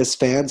 Like as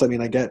fans, I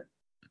mean, I get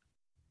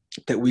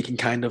that we can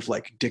kind of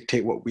like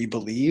dictate what we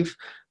believe,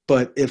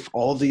 but if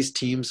all of these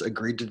teams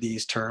agreed to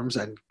these terms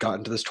and got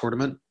into this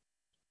tournament,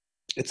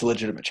 it's a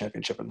legitimate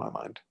championship in my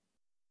mind.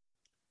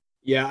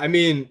 Yeah, I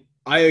mean,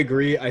 I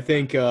agree. I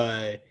think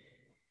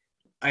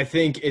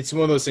it's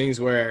one of those things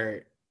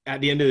where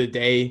at the end of the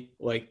day,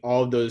 like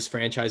all of those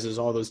franchises,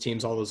 all those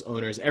teams, all those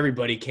owners,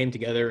 everybody came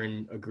together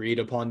and agreed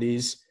upon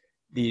these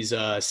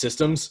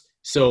systems.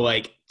 So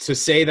like to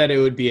say that it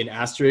would be an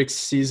asterisk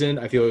season,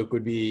 I feel like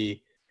would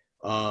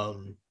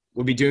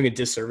be doing a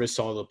disservice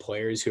to all the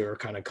players who are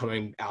kind of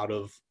coming out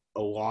of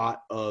a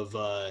lot of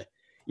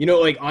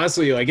like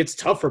honestly, like it's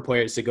tough for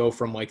players to go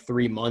from like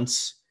 3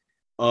 months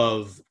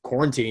of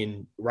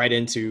quarantine right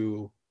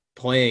into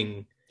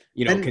playing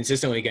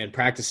consistently again,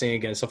 practicing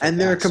again, stuff like that. And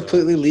they're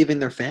completely leaving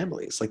their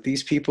families. Like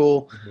these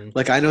people,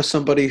 like I know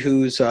somebody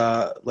who's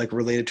like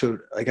related to,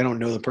 like I don't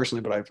know them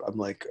personally, but I'm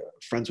like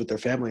friends with their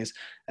families,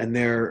 and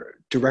they're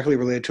directly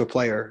related to a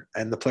player,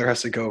 and the player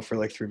has to go for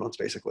like 3 months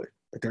basically.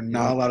 Like they're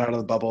not allowed out of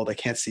the bubble. They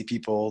can't see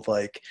people.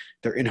 Like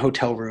they're in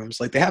hotel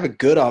rooms. Like they have it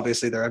good,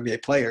 obviously. They're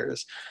NBA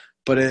players,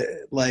 but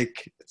it's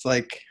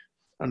like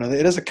I don't know.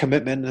 It is a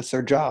commitment. And it's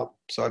their job.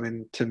 So I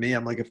mean, to me,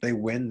 I'm like, if they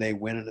win,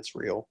 and it's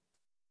real.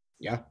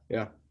 Yeah.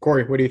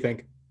 Corey, what do you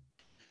think?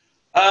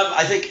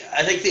 I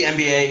think the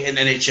NBA and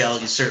NHL,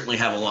 you certainly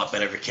have a lot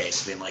better of a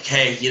case. Being like,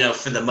 hey,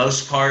 for the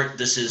most part,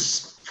 this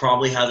is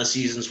probably how the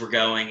seasons were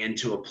going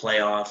into a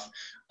playoff.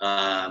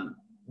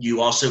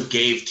 You also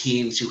gave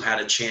teams who had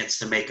a chance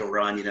to make a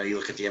run. You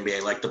look at the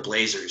NBA, like the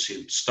Blazers,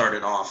 who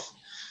started off,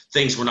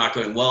 things were not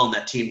going well, and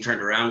that team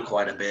turned around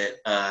quite a bit.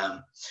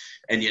 And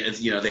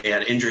they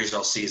had injuries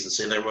all season,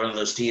 so they're one of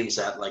those teams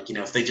that, like,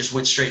 if they just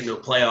went straight into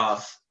a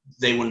playoff,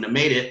 they wouldn't have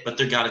made it, but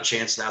they got a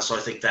chance now. So I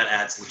think that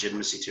adds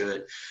legitimacy to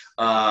it.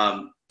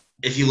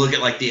 If you look at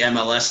like the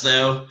MLS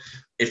though,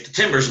 if the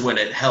Timbers win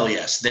it, hell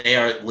yes, they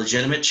are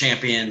legitimate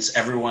champions.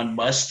 Everyone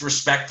must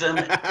respect them,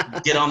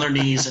 get on their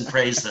knees and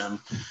praise them.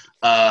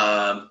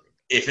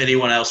 If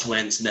anyone else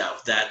wins, no,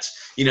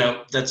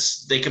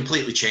 they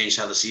completely changed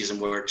how the season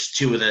works.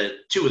 Two of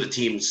the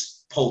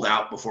teams pulled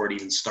out before it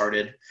even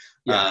started.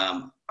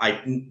 Yeah.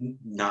 I'm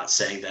not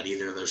saying that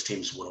either of those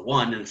teams would have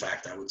won. In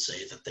fact, I would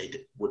say that they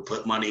would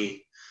put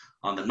money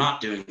on them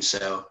not doing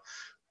so.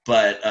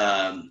 But,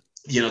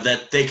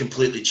 that they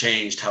completely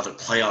changed how the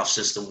playoff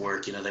system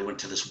worked. They went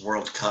to this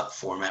World Cup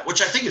format,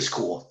 which I think is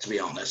cool, to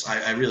be honest.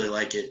 I really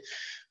like it.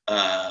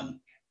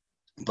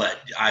 But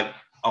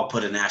I'll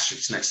put an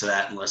asterisk next to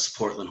that unless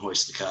Portland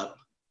hoists the cup.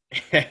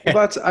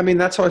 Well,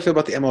 that's how I feel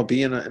about the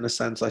MLB in a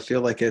sense. I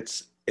feel like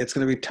it's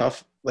going to be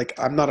tough. Like,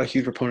 I'm not a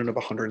huge proponent of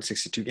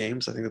 162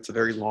 games. I think that's a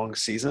very long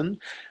season.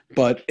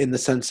 But in the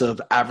sense of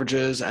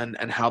averages and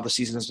how the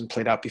season has been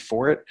played out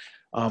before it,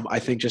 I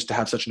think just to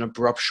have such an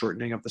abrupt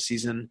shortening of the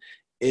season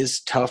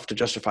is tough to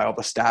justify all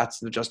the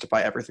stats and to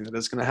justify everything that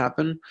is going to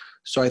happen.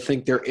 So I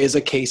think there is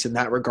a case in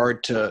that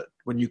regard to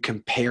when you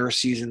compare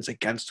seasons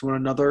against one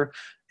another,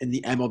 in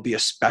the MLB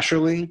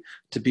especially,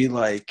 to be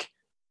like,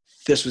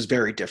 this was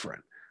very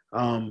different.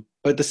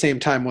 But at the same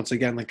time, once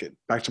again, like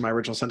back to my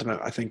original sentiment,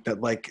 I think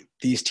that like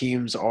these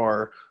teams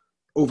are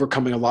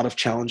overcoming a lot of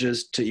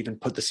challenges to even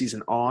put the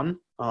season on.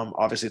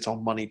 Obviously, it's all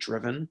money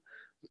driven,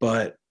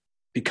 but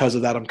because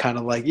of that, I'm kind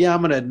of like, yeah, I'm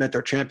going to admit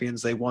they're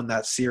champions. They won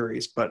that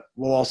series, but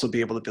we'll also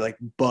be able to be like,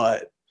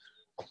 but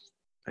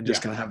I'm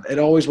just going to have – it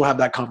always will have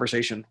that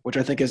conversation, which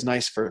I think is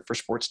nice for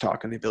sports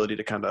talk and the ability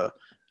to kind of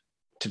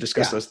 – to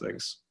discuss those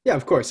things. Yeah,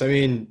 of course. I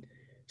mean,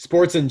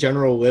 sports in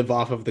general live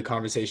off of the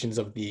conversations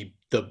of the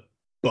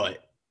but.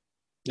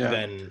 Yeah.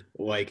 Then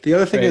like the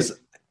other thing is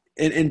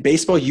in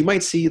baseball, you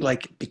might see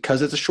like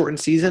because it's a shortened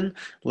season,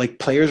 like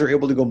players are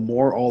able to go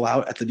more all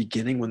out at the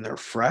beginning when they're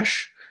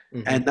fresh,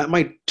 and that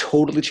might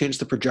totally change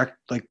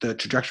the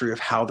trajectory of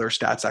how their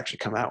stats actually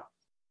come out.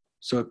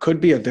 So it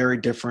could be a very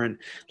different,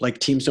 like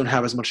teams don't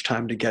have as much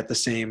time to get the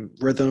same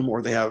rhythm,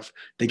 or they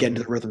get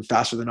into the rhythm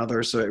faster than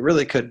others. So it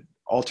really could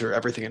alter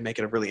everything and make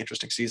it a really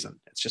interesting season.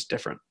 It's just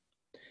different.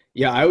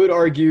 Yeah, I would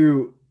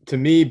argue, to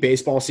me,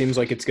 baseball seems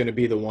like it's going to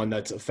be the one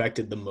that's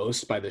affected the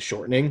most by the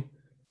shortening,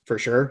 for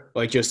sure.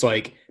 Like just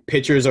like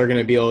pitchers are going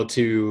to be able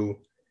to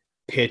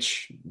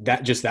pitch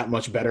that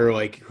much better.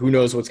 Like who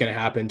knows what's going to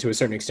happen to a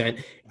certain extent.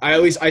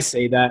 I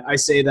say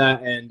that,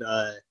 and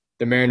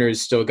the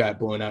Mariners still got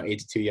blown out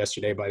 8-2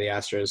 yesterday by the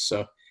Astros.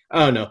 So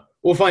I don't know.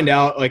 We'll find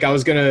out. Like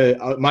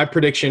my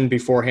prediction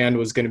beforehand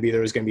was going to be there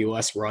was going to be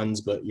less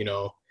runs, but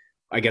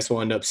I guess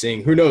we'll end up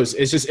seeing. Who knows?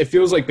 It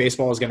feels like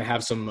baseball is going to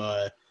have some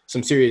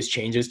serious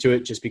changes to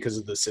it just because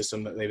of the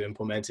system that they've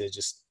implemented,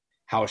 just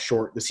how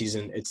short the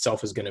season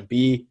itself is going to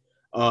be.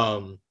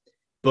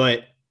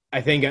 But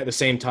I think at the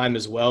same time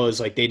as well is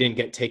like they didn't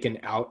get taken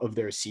out of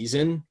their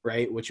season,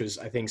 right? Which was,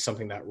 I think,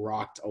 something that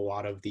rocked a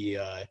lot of the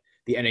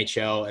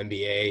NHL,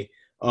 NBA,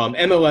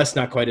 MLS,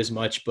 not quite as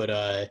much, but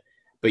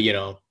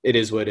it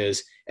is what it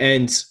is.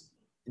 And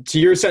to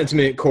your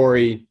sentiment,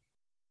 Corey,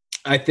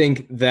 I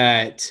think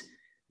that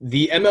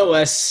the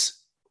MLS,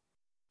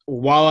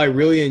 while I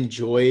really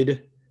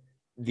enjoyed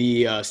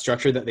the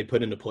structure that they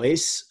put into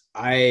place,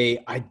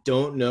 I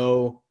don't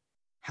know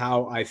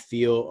how I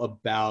feel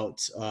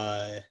about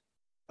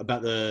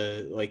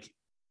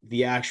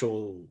the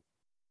actual,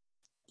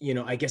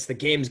 I guess the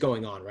game's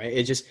going on, right?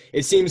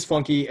 It seems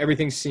funky.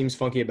 Everything seems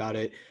funky about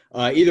it.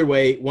 Either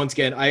way, once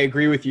again, I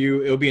agree with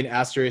you. It'll be an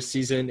asterisk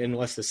season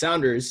unless the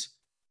Sounders,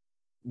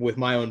 with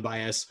my own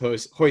bias,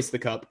 hoist the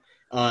cup.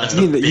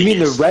 You mean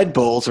the Red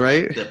Bulls,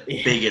 right? The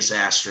biggest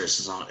asterisk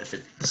is on if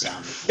it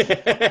sounded.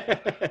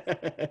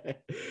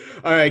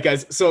 All right,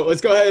 guys. So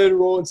let's go ahead and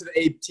roll into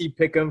the AT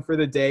Pick'em for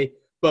the day.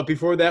 But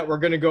before that, we're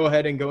going to go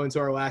ahead and go into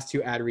our last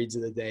two ad reads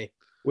of the day,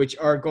 which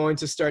are going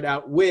to start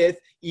out with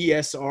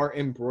ESR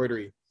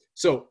Embroidery.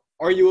 So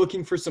are you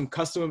looking for some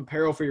custom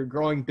apparel for your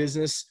growing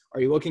business? Are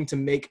you looking to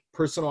make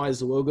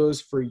personalized logos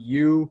for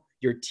you,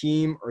 your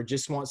team, or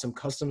just want some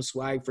custom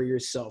swag for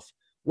yourself?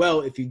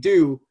 Well, if you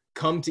do,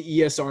 come to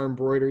ESR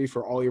Embroidery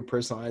for all your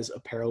personalized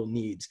apparel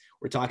needs.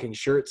 We're talking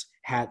shirts,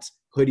 hats,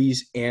 hoodies,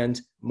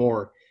 and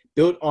more.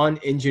 Built on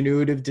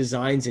ingenuitive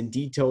designs and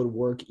detailed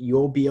work,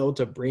 you'll be able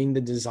to bring the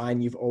design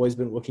you've always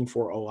been looking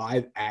for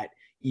alive at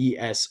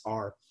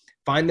ESR.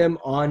 Find them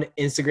on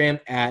Instagram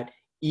at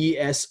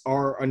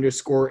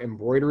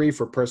ESR_embroidery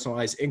for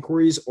personalized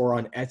inquiries, or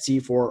on Etsy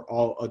for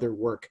all other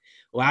work.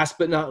 Last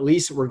but not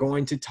least, we're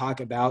going to talk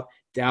about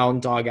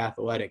Down Dog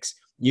Athletics.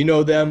 You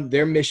know them.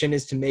 Their mission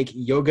is to make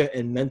yoga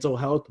and mental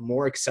health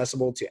more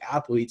accessible to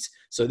athletes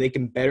so they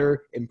can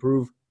better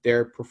improve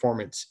their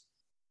performance.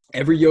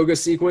 Every yoga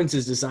sequence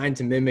is designed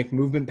to mimic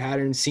movement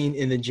patterns seen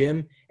in the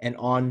gym and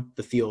on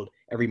the field.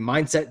 Every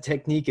mindset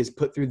technique is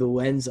put through the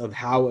lens of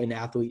how an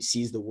athlete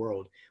sees the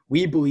world.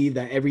 We believe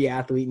that every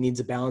athlete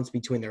needs a balance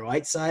between their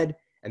light side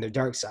and their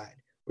dark side.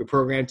 We're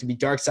programmed to be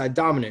dark side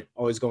dominant,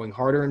 always going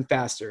harder and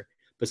faster,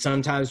 but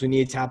sometimes we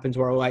need to tap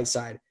into our light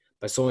side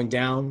by slowing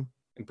down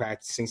and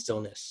practicing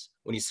stillness.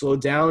 When you slow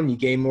down, you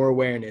gain more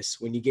awareness.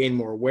 When you gain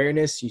more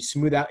awareness, you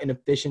smooth out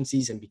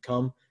inefficiencies and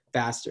become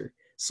faster.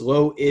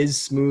 Slow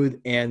is smooth,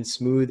 and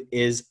smooth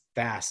is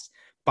fast.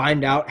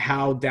 Find out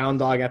how Down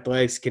Dog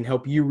Athletics can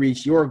help you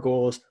reach your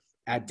goals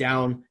at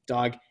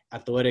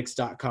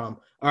downdogathletics.com.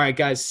 All right,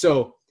 guys.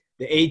 So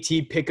the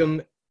AT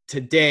Pick'em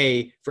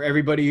today, for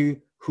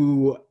everybody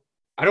who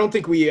I don't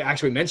think we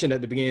actually mentioned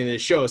at the beginning of the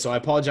show, so I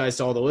apologize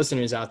to all the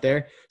listeners out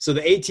there. So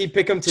the AT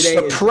Pick'em today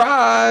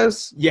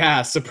surprise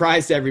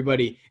to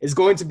everybody, is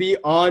going to be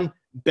on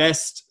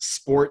best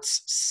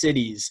sports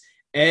cities.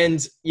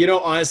 And,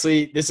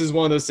 honestly, this is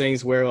one of those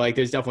things where, like,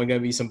 there's definitely going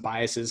to be some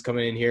biases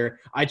coming in here.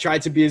 I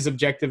tried to be as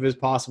objective as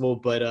possible,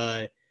 but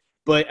at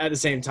the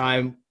same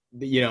time,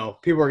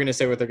 people are going to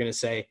say what they're going to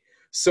say.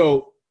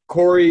 So,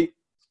 Corey.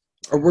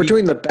 We're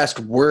doing the best,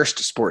 worst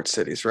sports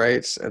cities,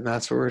 right? And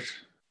that's what we're.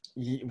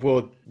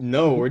 Well,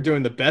 no, we're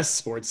doing the best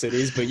sports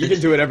cities, but you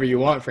can do whatever you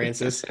want,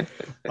 Francis.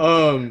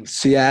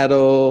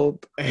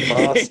 Seattle,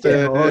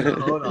 Boston.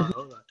 Hold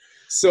on.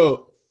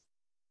 So,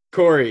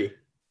 Corey.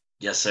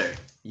 Yes, sir.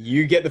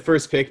 You get the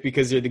first pick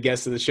because you're the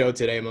guest of the show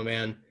today, my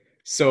man.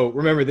 So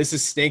remember, this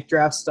is snake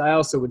draft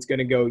style, so it's going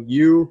to go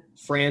you,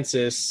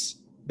 Francis,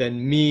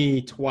 then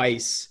me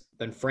twice,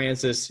 then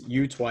Francis,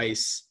 you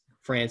twice,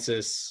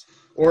 Francis.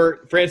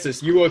 Or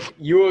Francis, you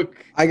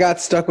look. I got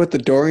stuck with the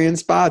Dorian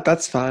spot.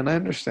 That's fine. I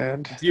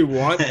understand. Do you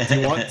want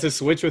to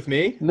switch with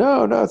me?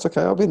 No, it's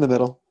okay. I'll be in the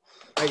middle.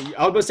 I was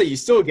about to say you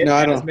still get. No,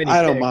 I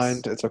don't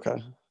mind. It's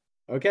okay.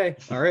 Okay.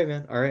 All right,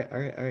 man. All right.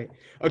 Okay.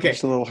 I'm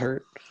just a little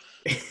hurt.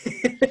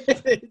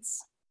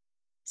 It's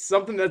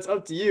something that's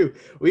up to you.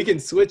 We can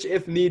switch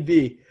if need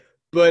be.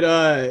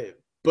 But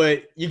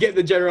But you get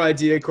the general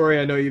idea, Corey.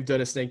 I know you've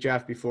done a snake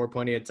draft before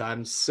plenty of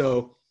times.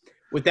 So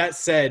with that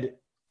said,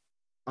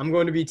 I'm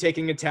going to be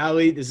taking a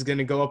tally. This is going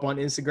to go up on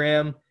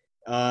Instagram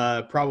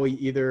probably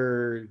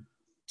either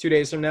 2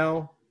 days from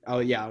now. Oh,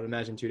 yeah, I would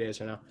imagine 2 days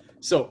from now.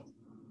 So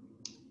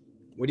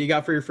what do you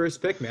got for your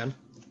first pick, man?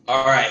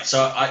 All right.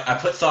 So I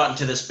put thought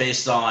into this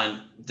based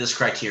on this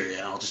criteria,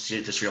 and I'll just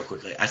do this real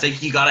quickly. I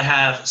think you got to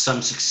have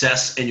some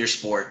success in your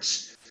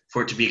sports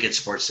for it to be a good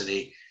sports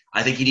city.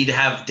 I think you need to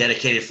have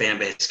dedicated fan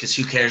base because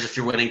who cares if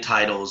you're winning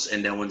titles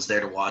and no one's there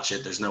to watch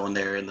it? There's no one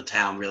there in the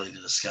town really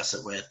to discuss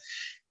it with.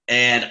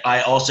 And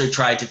I also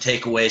tried to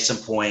take away some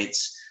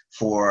points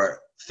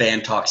for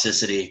fan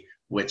toxicity,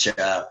 which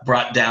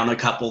brought down a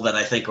couple that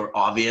I think are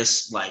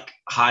obvious, like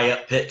high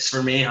up picks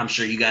for me. I'm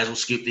sure you guys will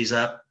scoop these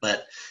up.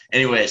 But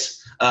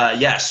anyways,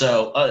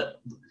 so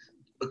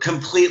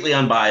completely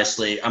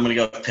unbiasedly, I'm going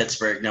to go with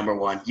Pittsburgh, number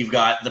one. You've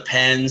got the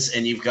Pens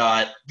and you've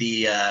got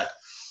the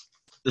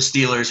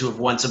Steelers who have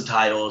won some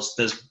titles.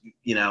 Those,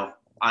 I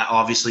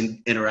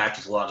obviously interact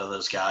with a lot of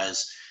those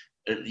guys,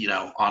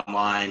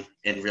 online,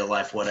 in real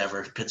life,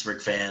 whatever.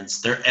 Pittsburgh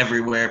fans, they're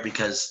everywhere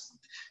because,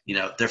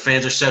 their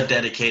fans are so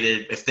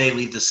dedicated. If they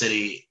leave the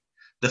city,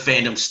 the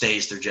fandom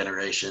stays through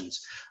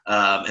generations.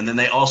 And then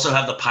they also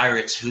have the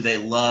Pirates, who they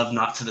love,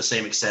 not to the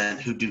same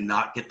extent, who do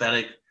not get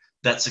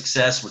that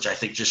success, which I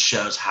think just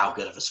shows how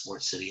good of a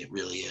sports city it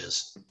really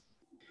is.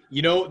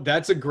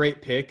 That's a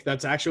great pick.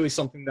 That's actually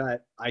something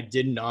that I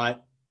did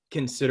not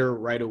consider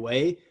right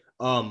away.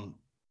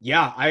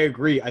 Yeah, I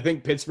agree. I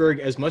think Pittsburgh,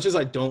 as much as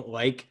I don't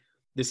like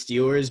the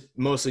Steelers,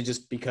 mostly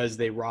just because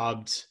they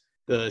robbed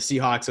the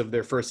Seahawks of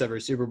their first ever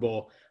Super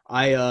Bowl,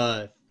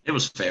 it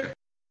was fair.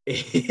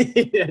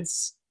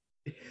 It's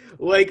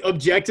like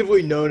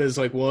objectively known as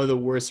like one of the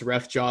worst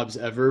ref jobs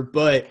ever,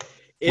 but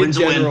in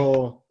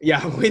general,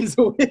 yeah, wins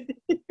a win.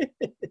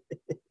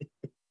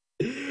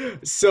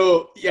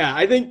 So yeah,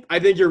 I think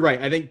you're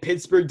right. I think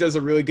Pittsburgh does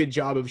a really good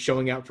job of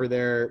showing out for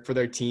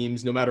their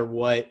teams, no matter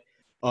what.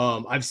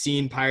 I've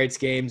seen Pirates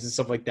games and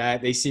stuff like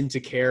that. They seem to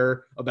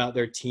care about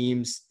their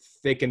teams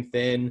thick and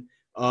thin.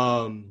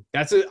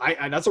 That's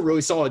a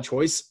really solid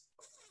choice.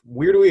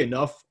 Weirdly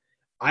enough,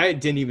 I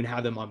didn't even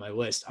have them on my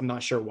list. I'm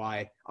not sure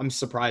why. I'm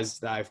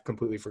surprised that I've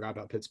completely forgot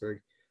about Pittsburgh.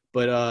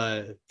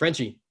 But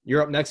Frenchie,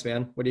 you're up next,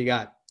 man. What do you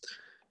got?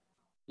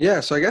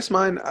 Yeah, so I guess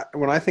mine,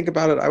 when I think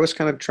about it, I was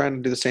kind of trying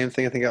to do the same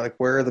thing. I think like,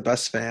 where are the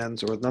best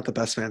fans, or not the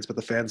best fans, but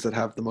the fans that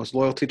have the most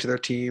loyalty to their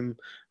team.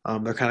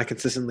 They're kind of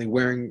consistently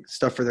wearing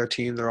stuff for their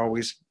team. They're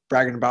always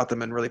bragging about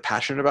them and really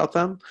passionate about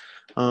them.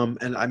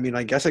 And I mean,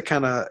 I guess it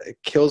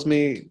kills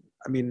me.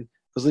 I mean,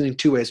 I was leaning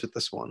two ways with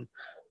this one.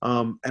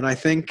 And I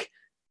think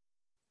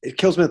it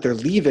kills me that they're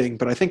leaving,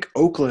 but I think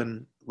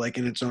Oakland, like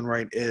in its own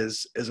right,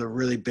 is a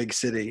really big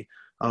city,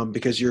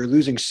 because you're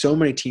losing so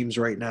many teams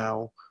right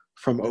now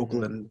from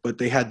Oakland, but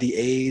they had the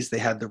A's, they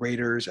had the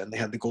Raiders, and they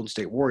had the Golden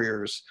State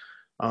Warriors.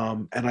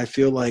 And I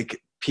feel like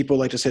people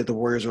like to say the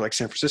Warriors are like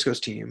San Francisco's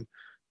team,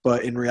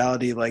 but in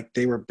reality, like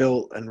they were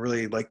built, and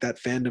really like that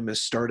fandom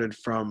is started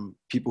from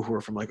people who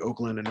are from like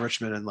Oakland and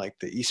Richmond and like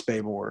the East Bay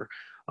more.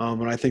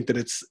 And I think that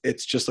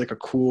it's just like a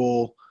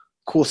cool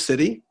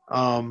city.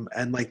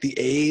 And like the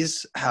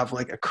A's have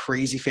like a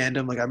crazy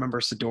fandom. Like I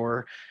remember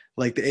Sador,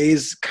 like the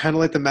A's kind of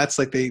like the Mets,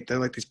 like they're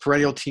like these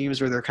perennial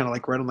teams where they're kind of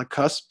like right on the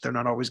cusp. They're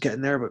not always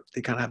getting there, but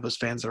they kind of have those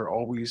fans that are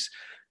always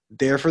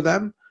there for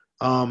them.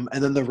 And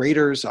then the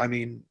Raiders, I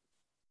mean,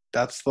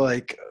 that's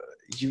like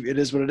it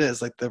is what it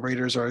is. Like the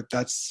Raiders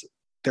that's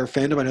their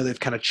fandom. I know they've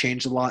kind of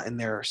changed a lot in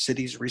their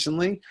cities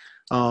recently,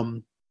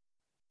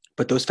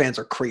 but those fans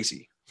are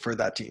crazy for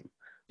that team.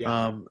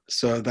 Yeah.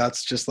 So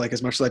that's just like,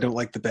 as much as I don't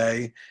like the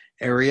Bay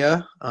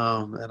Area,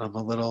 and I'm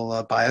a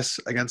little biased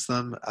against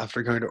them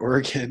after going to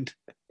Oregon.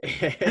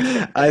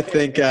 I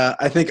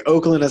think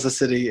Oakland as a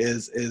city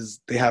is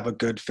they have a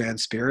good fan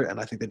spirit, and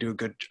I think they do a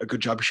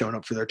good job of showing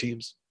up for their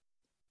teams.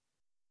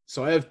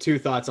 So I have two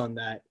thoughts on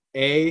that.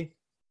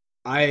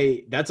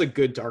 That's a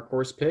good dark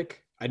horse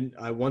pick.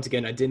 I once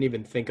again, I didn't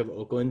even think of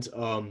Oakland.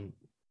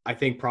 I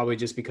think probably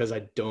just because I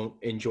don't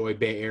enjoy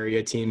Bay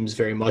Area teams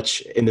very much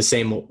in the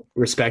same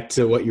respect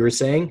to what you were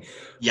saying.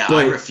 Yeah,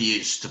 but I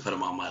refuse to put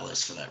them on my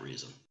list for that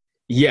reason.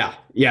 Yeah,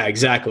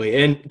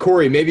 exactly. And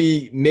Corey,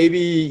 maybe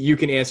you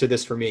can answer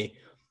this for me.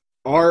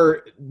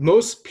 Are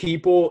most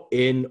people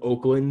in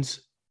Oakland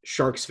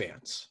Sharks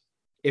fans,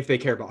 if they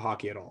care about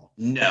hockey at all?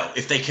 No.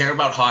 If they care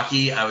about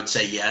hockey, I would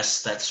say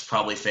yes, that's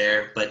probably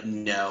fair. But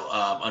no,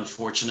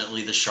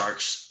 unfortunately, the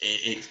Sharks,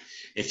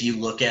 if you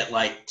look at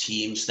like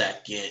teams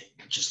that get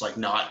just like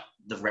not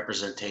the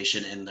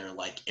representation in their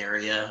like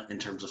area in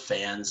terms of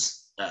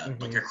fans,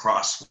 like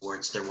across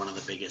sports, they're one of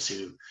the biggest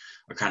who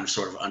are kind of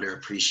sort of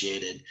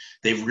underappreciated.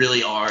 They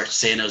really are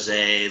San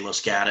Jose,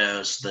 Los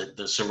Gatos,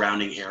 the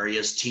surrounding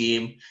areas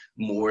team,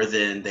 more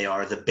than they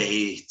are the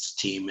Bay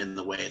team in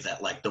the way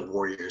that like the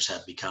Warriors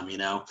have become,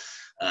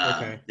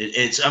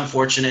 It's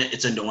unfortunate.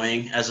 It's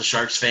annoying as a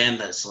Sharks fan.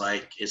 That's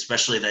like,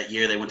 especially that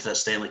year they went to that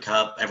Stanley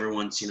Cup,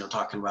 everyone's,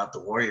 talking about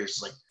the Warriors.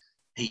 Like,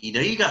 hey,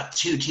 you got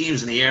two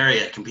teams in the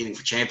area competing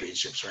for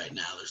championships right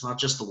now. There's not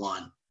just the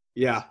one.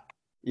 Yeah.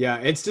 Yeah,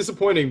 it's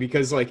disappointing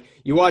because like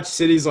you watch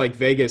cities like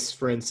Vegas,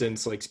 for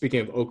instance, like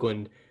speaking of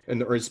Oakland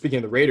or speaking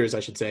of the Raiders,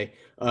 I should say,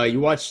 you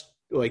watch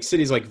like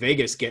cities like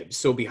Vegas get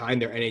so behind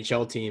their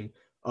NHL team.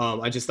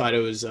 I just thought it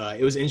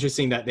was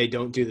interesting that they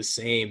don't do the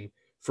same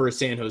for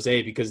San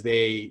Jose because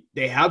they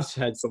have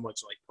had so much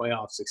like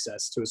playoff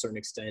success to a certain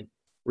extent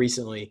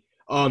recently.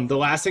 The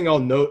last thing I'll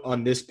note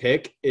on this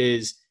pick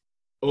is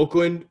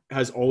Oakland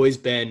has always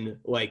been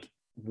like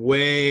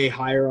way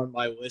higher on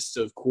my list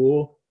of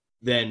cool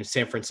than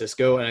San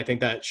Francisco, and I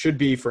think that should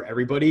be for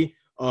everybody.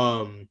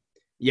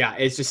 Yeah,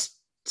 it's just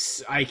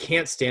I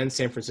can't stand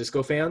San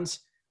Francisco fans,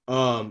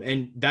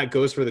 and that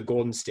goes for the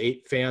Golden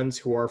State fans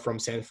who are from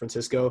San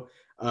Francisco.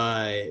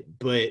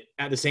 But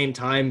at the same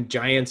time,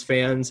 Giants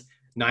fans,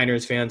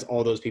 Niners fans,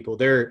 all those people,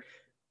 they're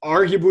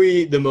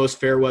arguably the most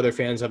fair weather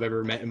fans I've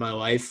ever met in my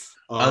life.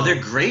 Oh,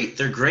 they're great.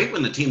 They're great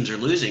when the teams are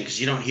losing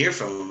because you don't hear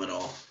from them at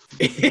all.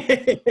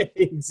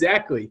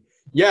 Exactly.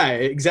 Yeah,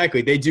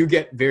 exactly. They do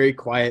get very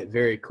quiet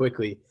very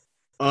quickly.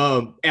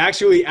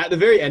 Actually, at the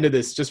very end of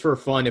this, just for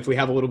fun, if we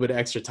have a little bit of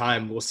extra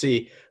time, we'll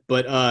see.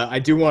 But I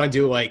do want to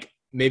do like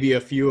maybe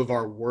a few of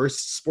our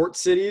worst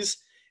sports cities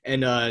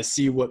and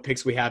see what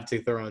picks we have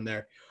to throw in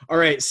there. All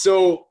right,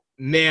 so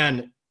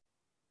man,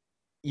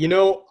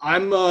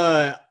 I'm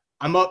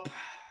up,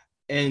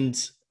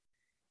 and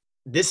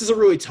this is a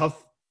really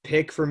tough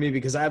pick for me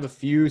because I have a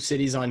few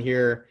cities on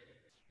here.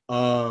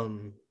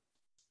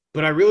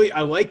 But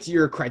I liked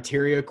your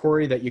criteria,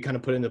 Corey, that you kind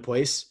of put into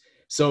place.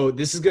 So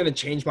this is going to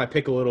change my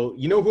pick a little.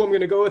 You know who I'm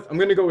going to go with? I'm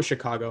going to go with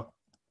Chicago.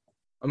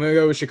 I'm going to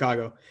go with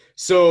Chicago.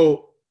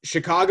 So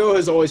Chicago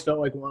has always felt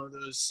like one of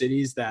those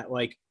cities that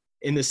like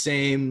in the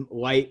same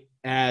light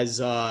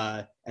as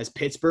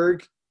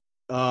Pittsburgh,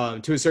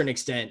 to a certain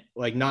extent,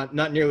 like not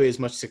nearly as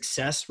much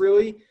success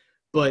really,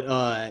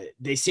 but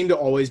they seem to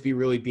always be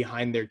really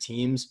behind their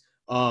teams.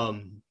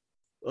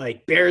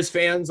 Like Bears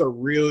fans are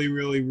really,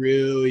 really,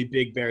 really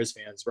big Bears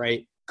fans,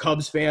 right?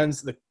 Cubs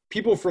fans, the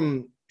people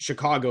from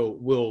Chicago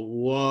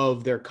will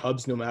love their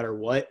Cubs no matter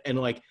what. And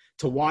like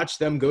to watch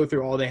them go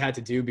through all they had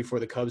to do before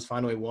the Cubs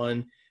finally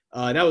won,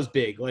 that was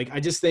big. Like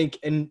I just think,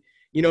 and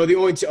the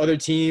only other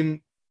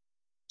team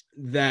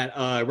that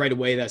right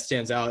away that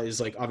stands out is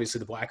like obviously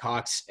the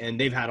Blackhawks, and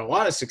they've had a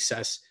lot of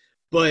success.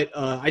 But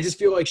I just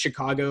feel like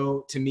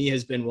Chicago to me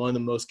has been one of the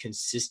most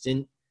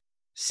consistent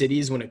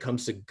cities when it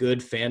comes to good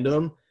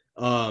fandom.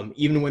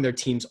 Even when their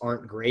teams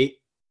aren't great.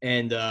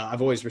 And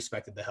I've always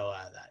respected the hell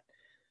out of that.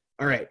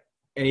 All right.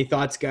 Any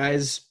thoughts,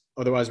 guys?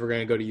 Otherwise, we're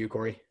going to go to you,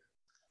 Corey.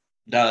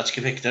 No, that's a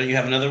good pick. Don't you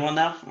have another one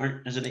now?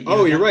 Or is it you?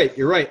 Oh, you're right.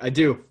 You're right. I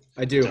do.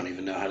 Don't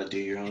even know how to do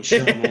your own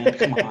show, man.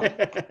 Come on.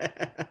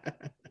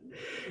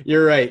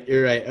 You're right.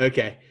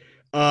 Okay.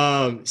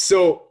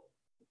 So,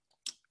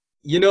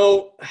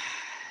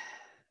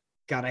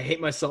 God, I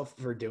hate myself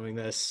for doing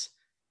this.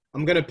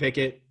 I'm going to pick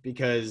it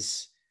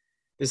because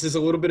this is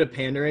a little bit of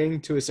pandering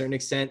to a certain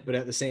extent, but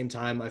at the same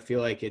time, I feel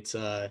like it's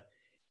going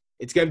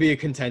to be a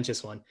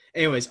contentious one.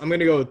 Anyways, I'm going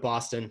to go with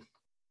Boston.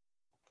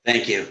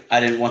 Thank you. I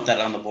didn't want that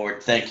on the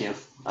board. Thank you.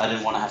 I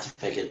didn't want to have to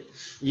pick it.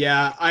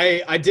 Yeah,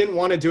 I didn't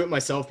want to do it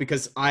myself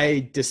because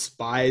I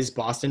despise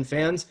Boston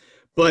fans.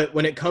 But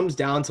when it comes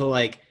down to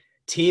like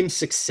team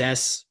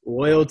success,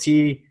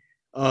 loyalty,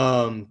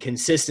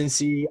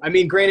 consistency, I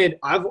mean, granted,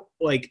 I've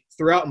like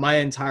throughout my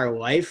entire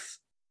life,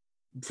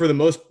 for the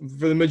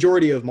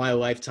majority of my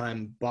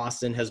lifetime,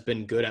 Boston has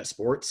been good at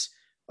sports.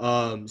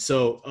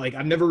 So like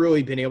I've never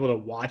really been able to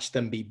watch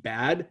them be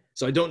bad.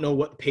 So I don't know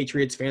what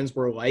Patriots fans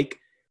were like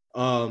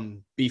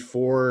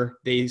before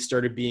they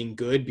started being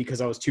good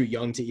because I was too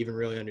young to even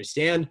really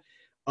understand.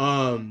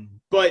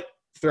 But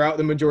throughout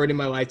the majority of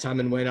my lifetime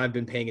and when I've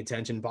been paying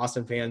attention,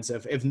 Boston fans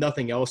have, if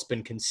nothing else,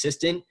 been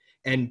consistent.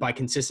 And by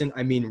consistent,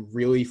 I mean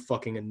really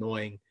fucking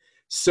annoying.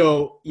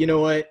 So you know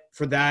what?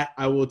 For that,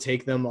 I will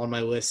take them on my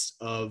list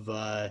of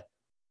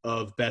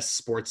best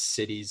sports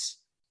cities.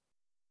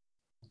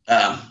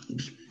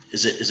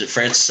 Is it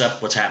Francis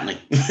up? What's happening?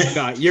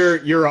 No,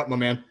 you're up, my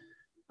man.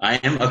 I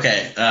am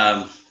okay.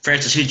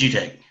 Francis, who'd you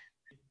take?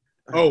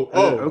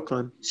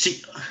 Oakland.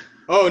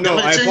 Oh no,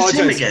 I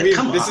apologize.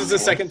 This is the man.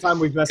 second time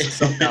we've messed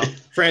this up now.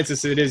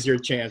 Francis, it is your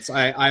chance.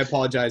 I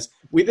apologize.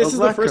 This is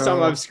the first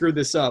time I've screwed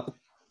this up.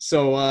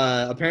 So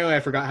apparently I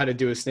forgot how to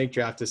do a snake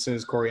draft as soon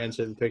as Corey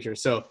entered the picture.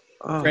 So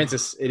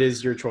Francis, it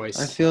is your choice.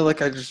 I feel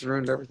like I just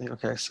ruined everything.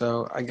 Okay,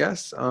 so I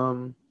guess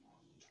I'm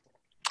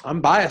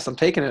biased. I'm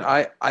taking it.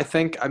 I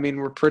think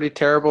we're pretty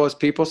terrible as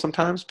people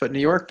sometimes, but New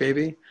York,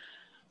 baby.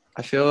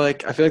 I feel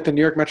like the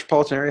New York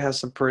metropolitan area has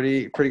some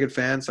pretty good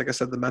fans. Like I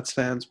said, the Mets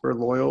fans, we're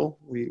loyal.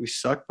 We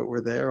suck, but we're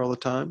there all the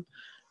time.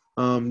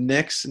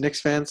 Knicks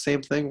fans,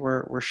 same thing.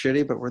 We're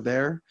shitty, but we're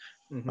there.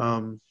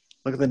 Mm-hmm.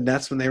 Look at the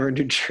Nets when they were in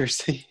New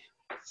Jersey.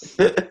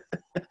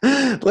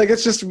 Like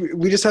it's just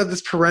we just have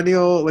this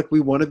perennial like we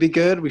want to be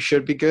good, we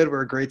should be good,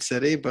 we're a great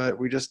city, but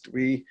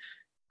we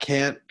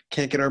can't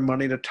get our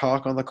money to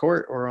talk on the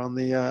court or on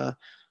the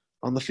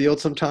field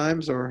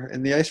sometimes or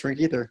in the ice rink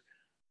either.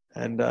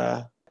 And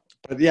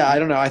but yeah, I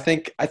don't know. I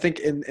think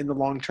in the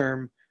long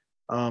term,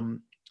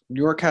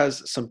 New York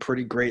has some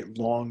pretty great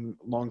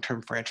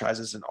long-term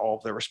franchises in all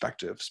of their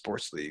respective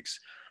sports leagues.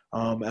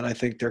 And I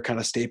think they're kind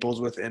of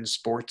staples within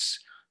sports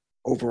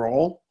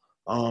overall.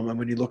 And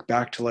when you look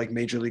back to like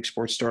major league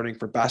sports, starting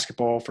for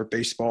basketball, for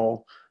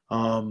baseball,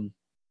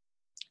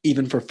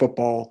 even for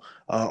football,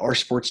 our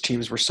sports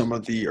teams were some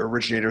of the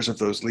originators of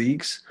those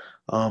leagues.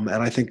 And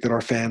I think that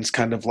our fans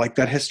kind of like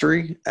that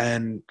history,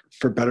 and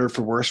for better or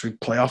for worse, we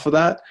play off of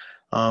that.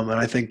 And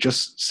I think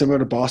just similar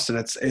to Boston,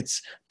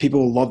 it's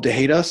people love to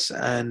hate us,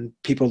 and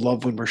people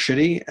love when we're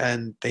shitty,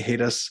 and they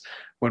hate us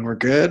when we're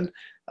good.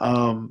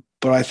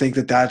 But I think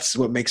that that's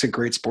what makes a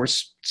great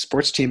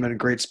sports team and a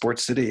great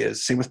sports city.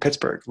 Is same with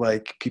Pittsburgh.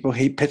 Like, people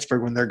hate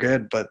Pittsburgh when they're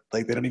good, but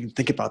like they don't even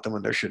think about them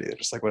when they're shitty. They're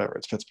just like, whatever,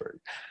 it's Pittsburgh.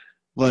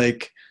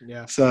 Like,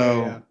 yeah.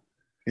 So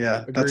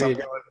yeah, that's how I'm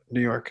Agreed. going.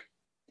 New York.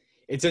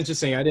 It's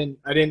interesting. I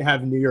didn't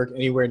have New York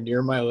anywhere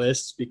near my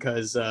list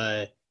because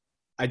I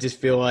just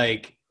feel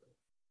like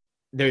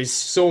there's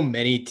so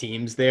many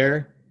teams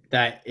there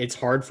that it's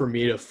hard for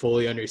me to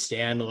fully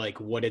understand like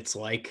what it's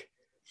like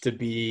to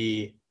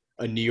be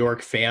a New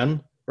York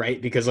fan,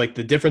 right? Because like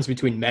the difference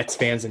between Mets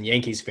fans and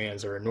Yankees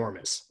fans are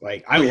enormous.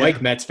 Like I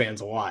like Mets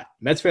fans a lot.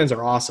 Mets fans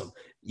are awesome.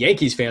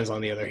 Yankees fans,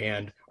 on the other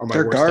hand, are my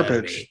worst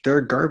garbage. enemy.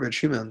 They're garbage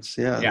humans.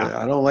 Yeah. Yeah.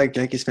 I don't like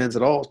Yankees fans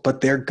at all, but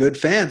they're good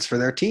fans for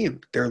their team.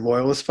 They're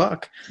loyal as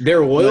fuck.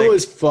 They're loyal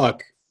as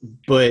fuck,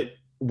 but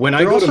when I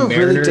They're go to also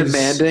Mariners, really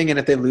demanding, and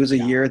if they lose a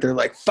year, they're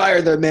like,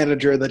 fire their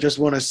manager that just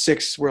won us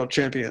 6 world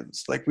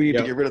champions. Like, we need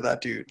to get rid of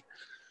that dude.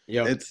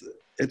 Yeah,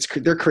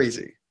 they're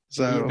crazy.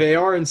 So they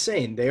are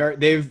insane. They are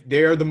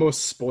the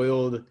most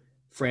spoiled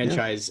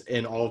franchise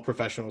in all of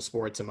professional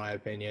sports, in my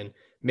opinion.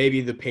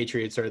 Maybe the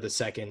Patriots are the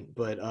second,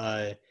 but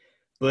I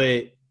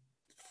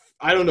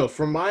don't know.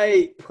 From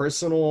my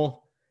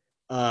personal,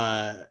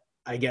 I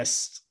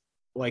guess,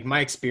 like my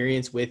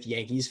experience with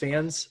Yankees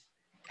fans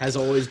has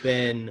always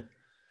been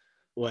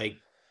like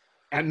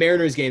at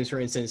Mariners games, for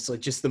instance, like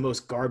just the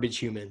most garbage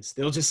humans.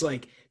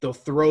 They'll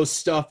throw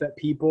stuff at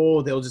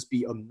people. They'll just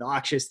be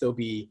obnoxious. They'll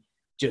be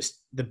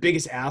just the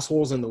biggest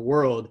assholes in the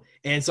world.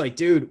 And it's like,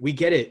 dude, we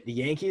get it. The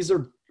Yankees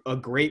are a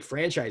great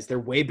franchise. They're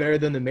way better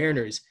than the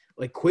Mariners.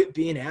 Like, quit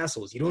being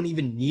assholes. You don't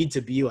even need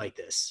to be like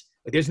this.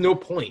 Like, there's no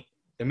point.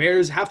 The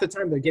Mariners, half the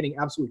time, they're getting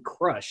absolutely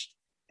crushed.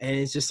 And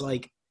it's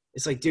like,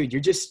 dude,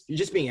 you're just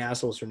being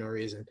assholes for no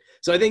reason.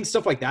 So I think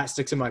stuff like that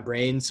sticks in my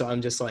brain. So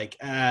I'm just like,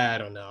 I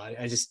don't know.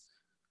 I just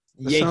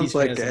This Yankees sounds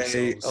like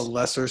fans a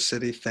lesser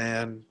city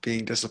fan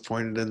being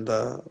disappointed in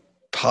the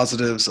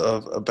positives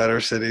of a better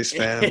city's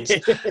fans.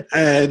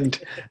 and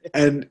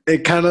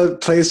it kind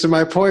of plays to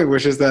my point,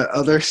 which is that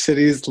other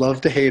cities love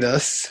to hate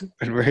us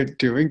when we're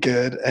doing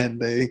good, and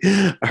they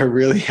are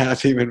really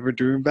happy when we're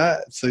doing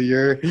bad. So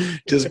you're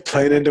just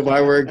playing into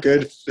why we're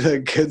a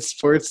good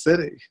sports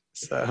city.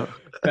 So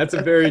that's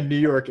a very New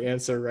York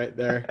answer right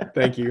there.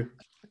 Thank you.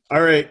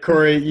 All right,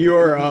 Corey, you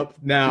are up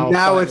now.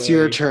 Now finally. It's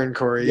your turn,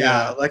 Corey.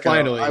 Yeah,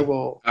 finally. I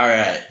will. All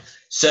right.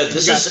 So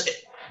this is,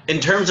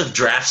 in terms of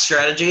draft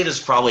strategy, this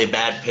is probably a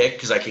bad pick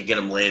because I could get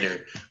them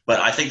later.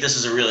 But I think this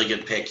is a really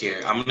good pick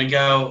here. I'm going to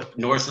go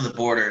north of the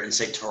border and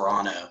say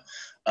Toronto.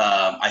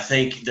 I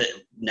think that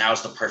now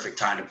is the perfect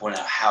time to point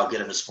out how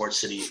good of a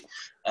sports city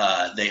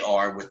they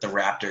are, with the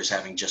Raptors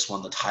having just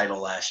won the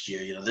title last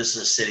year. You know, this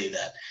is a city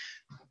that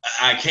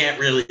I can't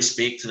really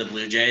speak to the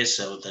Blue Jays,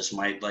 so this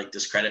might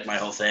discredit my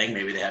whole thing.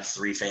 Maybe they have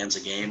 3 fans a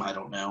game. I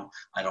don't know.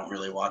 I don't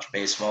really watch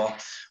baseball.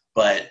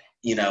 But,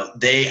 you know,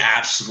 they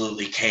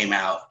absolutely came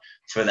out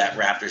for that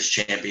Raptors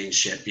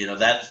championship. You know,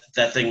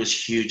 that thing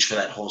was huge for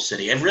that whole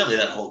city and really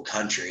that whole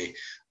country,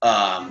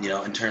 you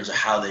know, in terms of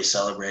how they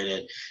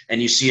celebrated.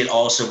 And you see it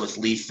also with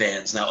Leaf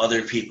fans. Now,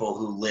 other people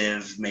who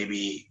live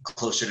maybe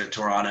closer to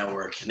Toronto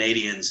or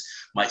Canadians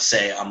might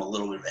say I'm a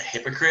little bit of a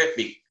hypocrite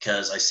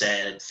because I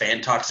said fan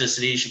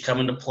toxicity should come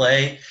into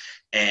play.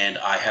 And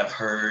I have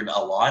heard a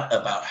lot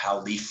about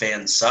how Leaf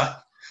fans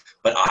suck.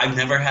 But I've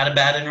never had a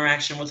bad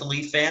interaction with a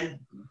Leaf fan.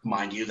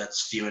 Mind you,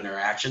 that's few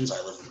interactions.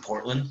 I live in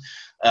Portland.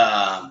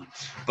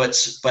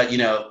 But you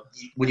know,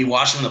 when you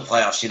watch them in the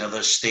playoffs, you know,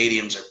 those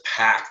stadiums are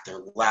packed.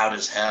 They're loud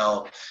as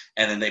hell.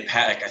 And then they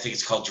pack, I think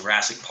it's called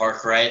Jurassic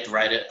Park, right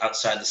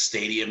outside the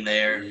stadium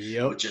there.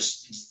 Yep. With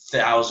just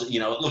thousands, you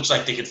know, it looks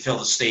like they could fill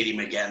the stadium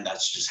again.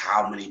 That's just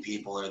how many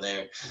people are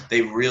there.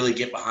 They really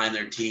get behind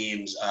their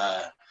teams.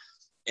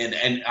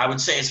 And I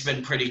would say it's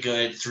been pretty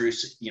good through,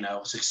 you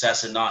know,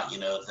 success and not. You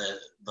know,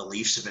 the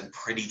Leafs have been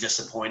pretty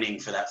disappointing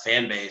for that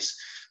fan base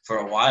for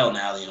a while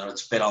now. You know,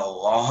 it's been a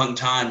long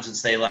time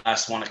since they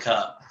last won a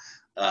cup.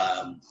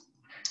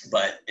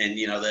 And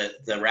you know, the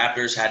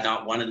Raptors had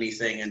not won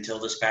anything until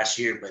this past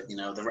year. But, you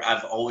know,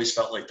 I've always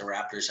felt like the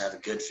Raptors have a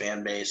good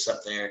fan base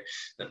up there,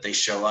 that they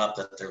show up,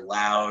 that they're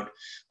loud.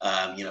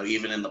 You know,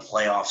 even in the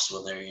playoffs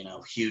when they're, you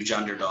know, huge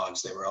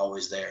underdogs, they were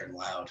always there and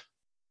loud.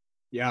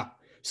 Yeah.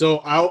 So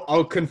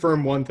I'll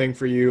confirm one thing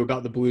for you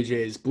about the Blue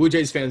Jays. Blue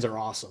Jays fans are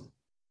awesome.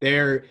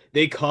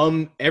 They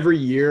come every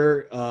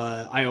year.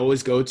 I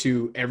always go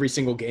to every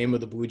single game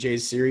of the Blue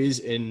Jays series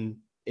in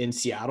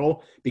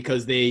Seattle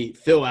because they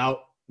fill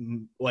out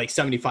like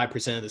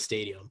 75% of the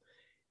stadium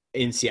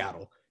in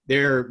Seattle.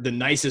 they're the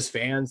nicest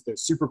fans. They're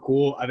super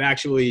cool. I've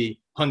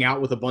actually hung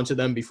out with a bunch of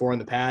them before in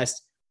the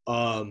past.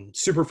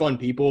 Super fun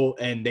people,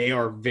 and they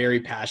are very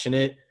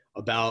passionate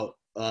about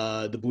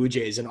the Blue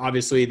Jays, and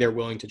obviously they're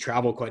willing to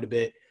travel quite a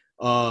bit.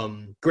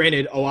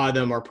 Granted, a lot of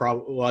them are a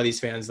lot of these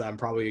fans that I'm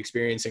probably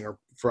experiencing are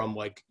from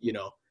like, you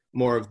know,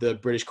 more of the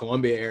British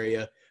Columbia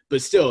area,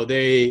 but still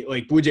they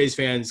like Blue Jays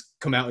fans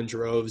come out in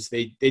droves.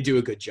 They do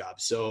a good job.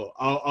 So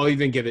I'll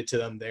even give it to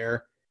them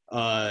there.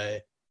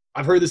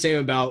 I've heard the same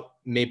about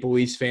Maple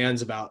Leafs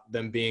fans, about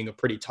them being a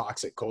pretty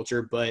toxic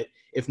culture, but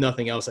if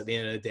nothing else, at the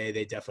end of the day,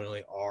 they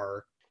definitely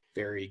are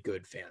very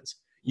good fans.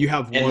 You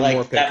have one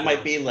more pick. That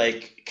might be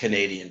like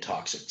Canadian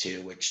toxic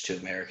too, which to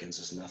Americans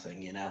is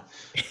nothing, you know?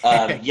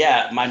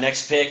 Yeah, my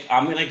next pick,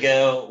 I'm going to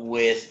go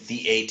with the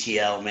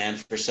ATL, man,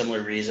 for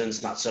similar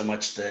reasons, not so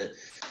much the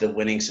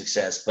winning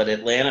success, but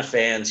Atlanta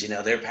fans, you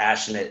know, they're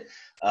passionate.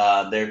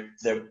 They're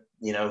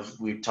you know,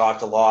 we've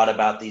talked a lot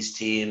about these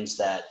teams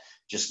that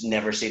just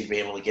never seem to be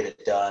able to get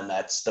it done.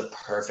 That's the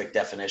perfect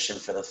definition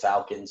for the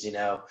Falcons, you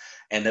know,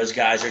 and those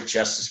guys are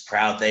just as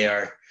proud. They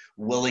are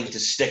willing to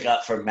stick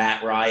up for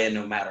Matt Ryan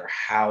no matter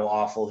how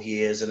awful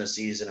he is in a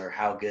season or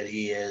how good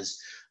he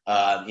is.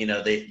 You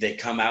know, they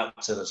come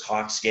out to those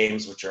Hawks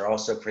games, which are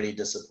also pretty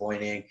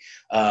disappointing.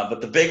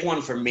 But the big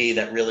one for me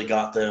that really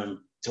got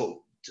them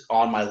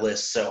on my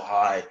list so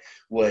high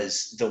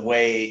was the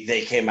way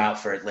they came out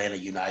for Atlanta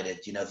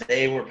United. You know,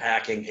 they were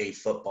packing a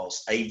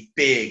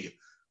big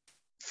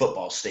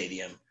football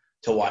stadium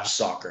to watch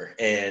soccer.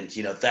 And,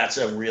 you know, that's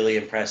a really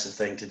impressive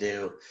thing to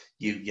do.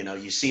 You know,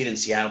 you see it in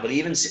Seattle, but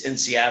even in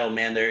Seattle,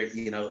 man, they're,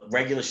 you know,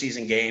 regular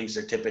season games,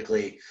 they're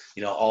typically,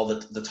 you know, all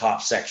the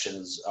top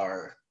sections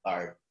are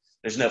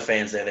there's no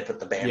fans there. They put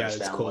the banners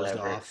down,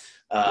 whatever.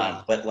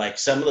 But like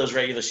some of those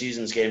regular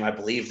seasons game, I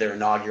believe their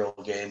inaugural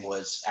game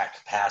was at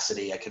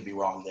capacity. I could be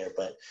wrong there,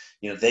 but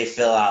you know, they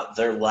fill out,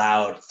 they're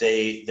loud.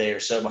 They are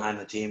so behind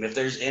the team. If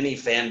there's any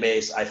fan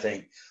base, I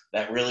think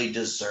that really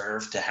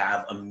deserve to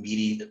have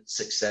immediate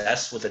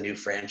success with a new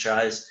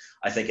franchise,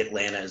 I think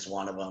Atlanta is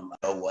one of them.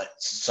 I know what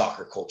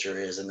soccer culture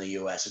is in the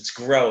U.S. It's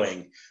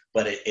growing,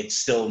 but it's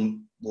still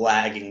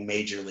lagging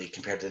majorly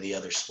compared to the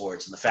other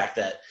sports. And the fact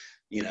that,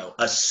 you know,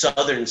 a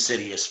southern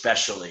city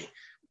especially,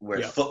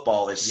 where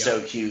football is so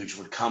huge,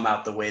 would come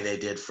out the way they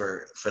did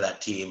for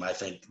that team, I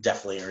think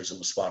definitely earns them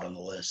a spot on the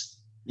list.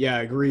 Yeah,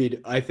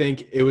 agreed. I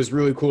think it was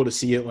really cool to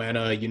see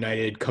Atlanta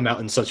United come out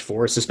in such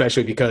force,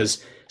 especially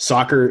because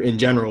soccer in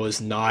general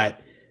is not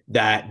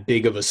that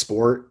big of a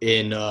sport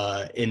in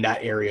that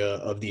area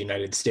of the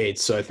United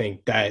States. So I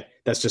think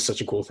that's just such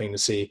a cool thing to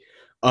see.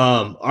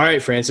 All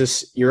right,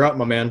 Francis, you're up,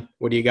 my man.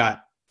 What do you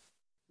got?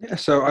 Yeah,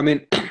 so I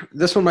mean,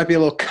 this one might be a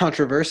little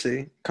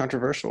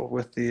controversial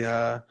with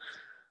the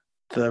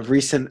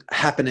recent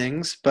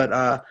happenings,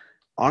 but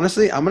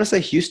honestly, I'm going to say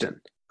Houston.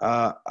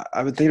 I've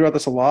been thinking about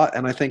this a lot,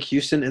 and I think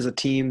Houston is a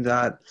team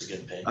that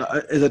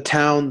is a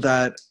town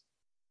that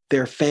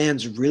their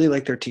fans really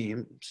like their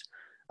teams.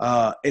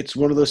 It's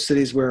one of those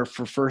cities where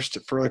for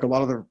like a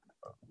lot of the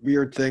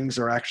weird things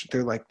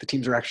they're like the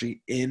teams are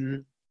actually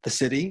in the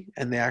city,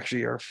 and they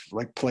actually are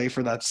like play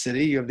for that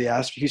city. You have the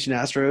Houston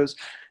Astros,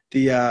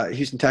 the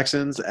Houston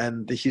Texans,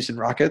 and the Houston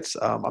Rockets.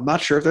 I'm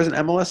not sure if there's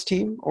an MLS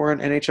team or an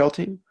NHL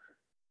team.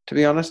 To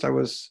be honest,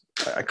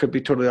 I could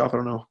be totally off. I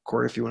don't know,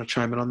 Corey, if you want to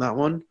chime in on that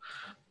one.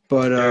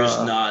 But there's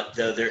not,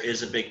 though. There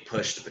is a big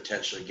push to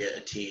potentially get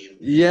a team.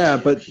 Yeah,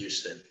 but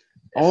Houston.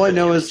 All I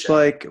know is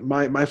like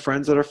my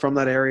friends that are from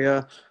that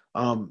area,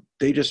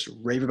 they just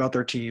rave about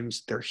their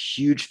teams. They're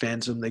huge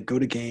fans of them. They go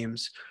to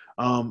games.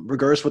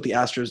 Regardless of what the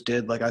Astros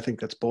did, like I think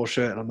that's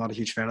bullshit, and I'm not a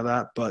huge fan of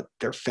that. But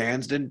their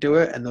fans didn't do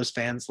it, and those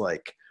fans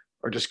like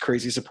are just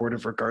crazy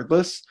supportive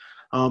regardless.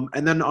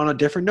 And then on a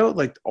different note,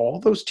 like all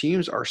those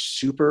teams are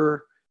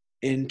super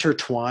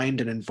intertwined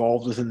and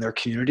involved within their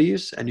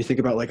communities. And you think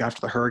about like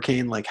after the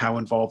hurricane, like how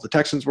involved the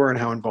Texans were and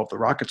how involved the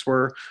Rockets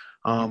were.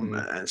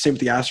 Same with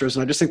the Astros.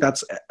 And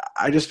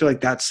I just feel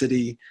like that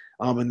city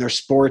and their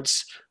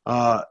sports,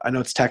 I know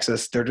it's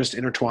Texas, they're just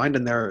intertwined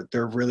and they're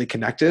really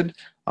connected.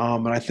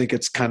 And I think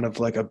it's kind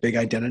of like a big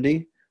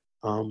identity.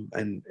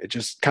 And it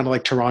just kind of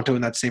like Toronto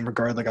in that same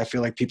regard. Like I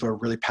feel like people are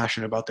really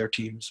passionate about their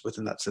teams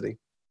within that city.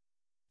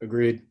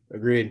 Agreed.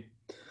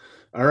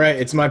 All right,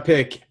 it's my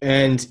pick.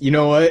 And you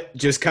know what?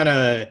 Just kind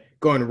of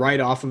going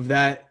right off of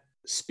that,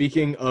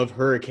 speaking of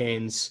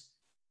hurricanes,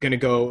 going to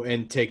go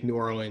and take New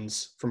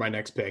Orleans for my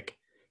next pick.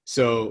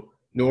 So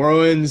New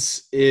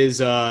Orleans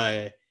is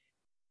and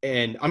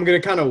I'm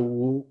going to kind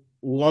of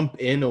lump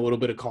in a little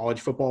bit of college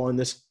football in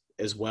this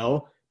as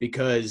well,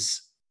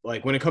 because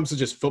like when it comes to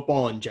just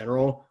football in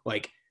general,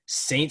 like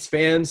Saints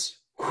fans,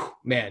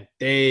 man,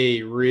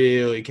 they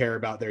really care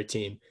about their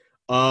team.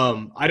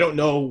 I don't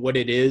know what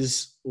it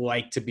is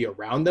like to be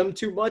around them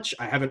too much.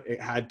 I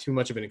haven't had too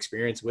much of an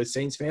experience with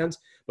Saints fans,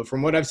 but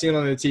from what I've seen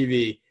on the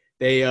TV,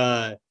 they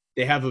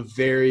have a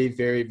very,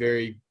 very,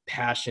 very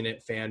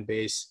passionate fan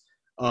base.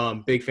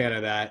 Big fan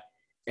of that.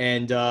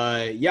 And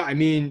yeah, I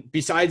mean,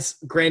 besides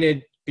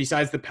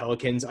the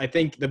Pelicans, I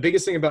think the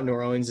biggest thing about New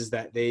Orleans is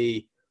that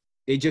they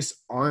just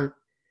aren't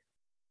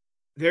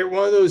they're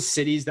one of those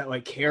cities that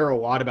like care a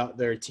lot about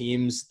their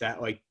teams,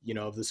 that like,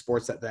 the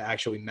sports that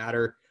actually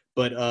matter.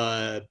 But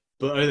other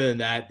than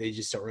that, they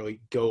just don't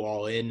really go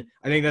all in.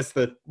 I think that's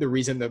the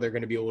reason that they're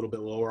going to be a little bit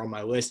lower on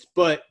my list,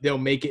 but they'll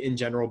make it in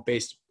general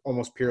based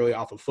almost purely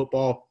off of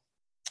football.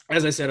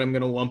 As I said, I'm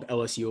going to lump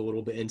LSU a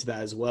little bit into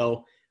that as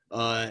well.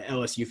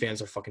 LSU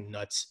fans are fucking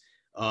nuts.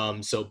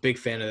 So big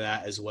fan of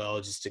that as well,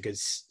 just to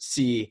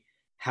see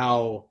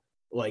how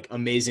like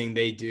amazing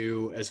they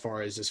do as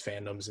far as just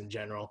fandoms in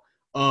general.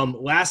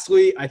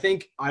 Lastly, I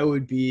think I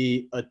would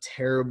be a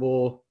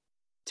terrible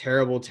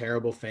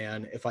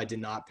fan if I did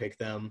not pick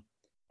them.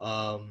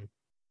 I'm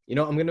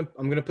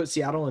gonna put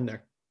Seattle in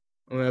there.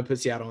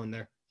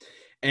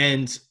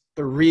 And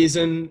the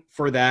reason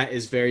for that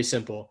is very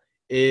simple.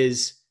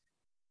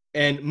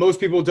 And most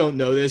people don't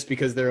know this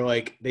because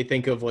they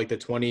think of like the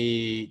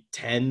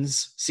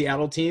 2010s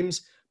Seattle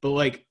teams, but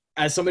like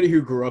as somebody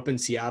who grew up in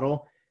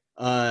Seattle,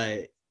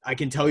 I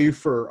can tell you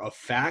for a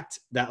fact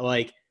that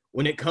like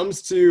when it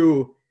comes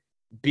to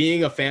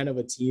being a fan of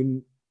a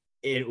team,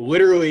 it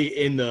literally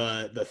in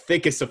the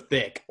thickest of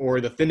thick or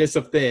the thinnest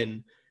of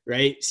thin,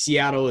 right?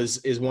 Seattle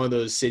is one of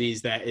those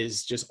cities that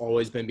is just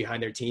always been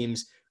behind their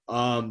teams.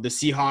 The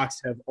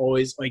Seahawks have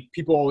always, like,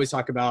 people always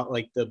talk about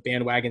like the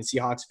bandwagon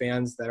Seahawks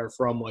fans that are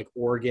from like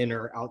Oregon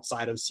or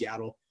outside of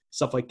Seattle,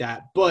 stuff like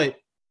that. But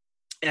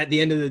at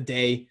the end of the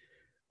day,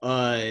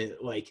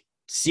 like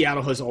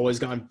Seattle has always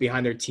gone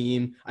behind their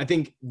team. I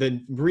think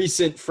the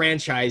recent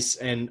franchise,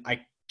 and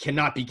I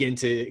cannot begin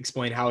to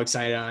explain how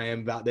excited I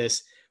am about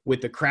this,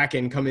 with the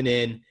Kraken coming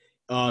in,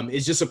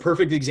 is just a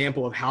perfect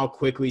example of how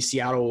quickly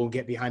Seattle will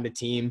get behind a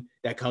team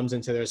that comes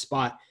into their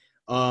spot.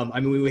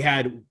 We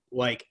had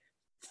like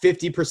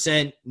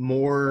 50%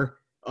 more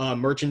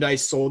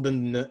merchandise sold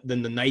than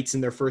the Knights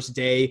in their first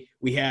day.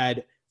 We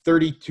had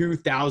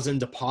 32,000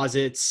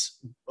 deposits,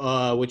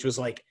 which was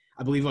like,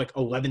 I believe like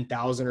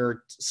 11,000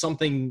 or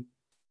something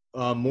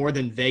more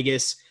than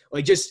Vegas.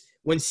 Like, just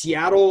when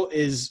Seattle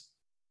is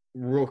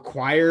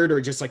required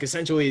or just like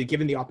essentially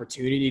given the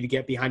opportunity to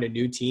get behind a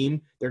new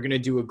team, they're going to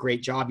do a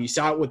great job. You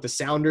saw it with the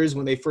Sounders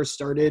when they first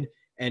started.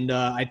 And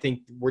I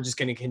think we're just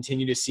going to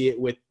continue to see it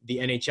with the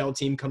NHL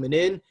team coming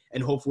in,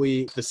 and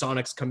hopefully the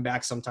Sonics come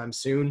back sometime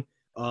soon.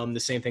 The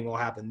same thing will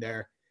happen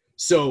there.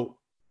 So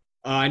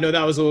I know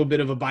that was a little bit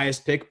of a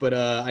biased pick, but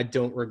I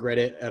don't regret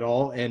it at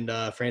all. And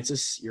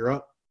Francis, you're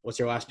up. What's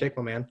your last pick,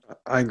 my man?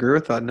 I agree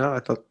with that. No, I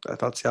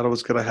thought Seattle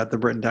was good. I had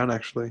them written down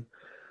actually.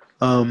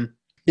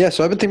 Yeah,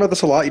 so I've been thinking about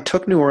this a lot. You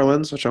took New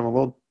Orleans, which I'm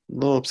a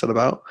little upset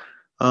about.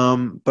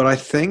 But I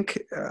think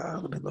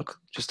let me look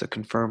just to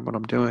confirm what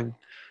I'm doing.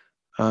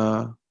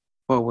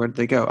 Where did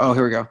they go? Oh,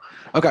 here we go.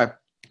 Okay,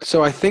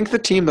 so I think the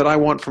team that I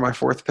want for my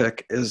fourth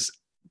pick is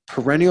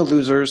perennial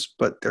losers,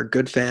 but they're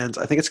good fans.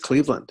 I think it's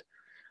Cleveland.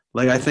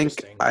 Like, I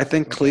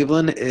think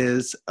Cleveland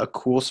is a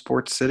cool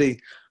sports city.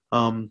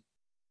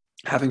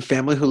 Having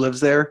family who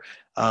lives there,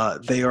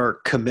 they are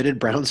committed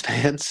Browns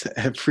fans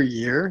every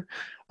year.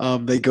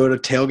 They go to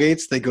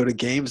tailgates, they go to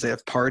games, they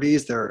have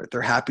parties.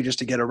 They're happy just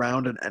to get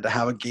around and to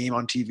have a game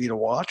on TV to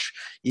watch,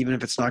 even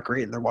if it's not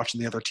great and they're watching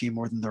the other team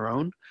more than their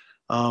own.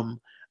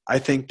 I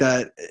think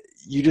that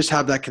you just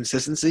have that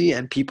consistency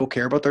and people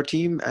care about their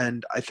team.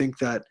 And I think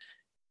that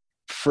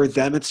for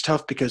them, it's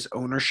tough because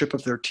ownership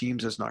of their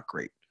teams is not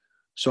great.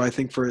 So I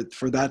think for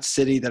that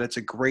city, that it's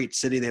a great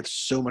city. They have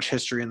so much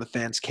history and the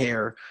fans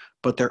care,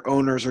 but their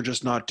owners are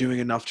just not doing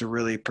enough to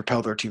really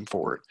propel their team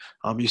forward.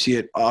 You see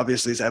it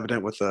obviously is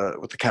evident with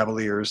the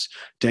Cavaliers.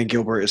 Dan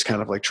Gilbert is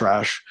kind of like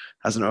trash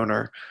as an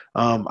owner.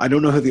 I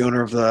don't know who the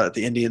owner of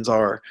the Indians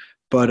are,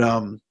 but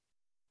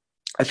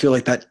I feel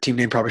like that team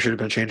name probably should have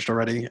been changed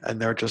already,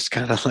 and they're just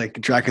kind of like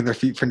dragging their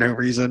feet for no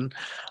reason.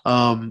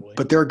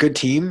 But they're a good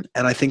team,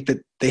 and I think that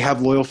they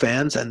have loyal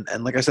fans. And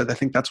like I said, I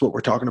think that's what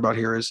we're talking about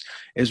here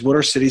is what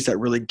are cities that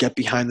really get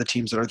behind the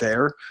teams that are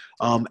there.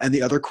 And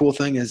the other cool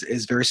thing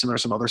is very similar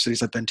to some other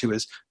cities I've been to,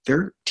 is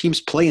their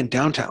teams play in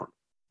downtown,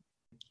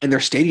 and their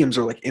stadiums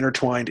are like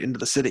intertwined into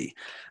the city.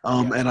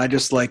 And I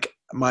just like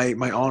my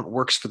aunt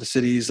works for the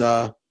city's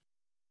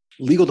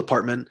legal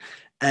department.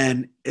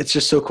 And it's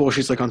just so cool.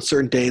 She's like, on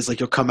certain days,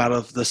 like, you'll come out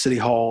of the city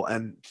hall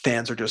and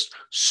fans are just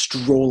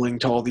strolling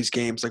to all these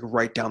games, like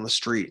right down the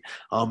street.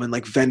 And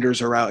like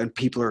vendors are out and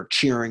people are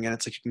cheering, and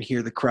it's like you can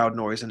hear the crowd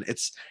noise, and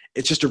it's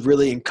just a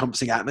really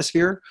encompassing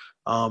atmosphere.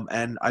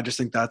 And I just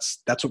think that's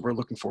what we're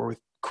looking for with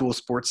cool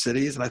sports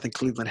cities. And I think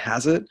Cleveland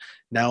has it.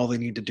 Now all they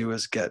need to do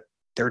is get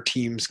their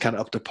teams kind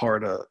of up to par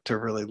to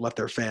really let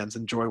their fans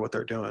enjoy what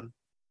they're doing.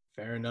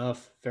 Fair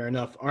enough.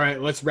 All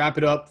right, let's wrap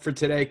it up for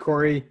today.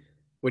 Corey,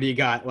 what do you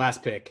got?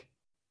 Last pick.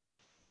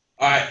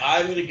 All right,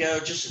 I'm going to go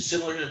just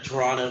similar to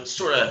Toronto,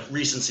 sort of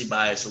recency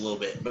bias a little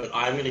bit, but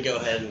I'm going to go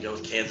ahead and go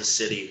with Kansas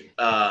City.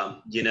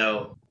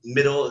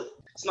 Middle,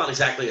 it's not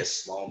exactly a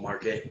small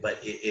market, but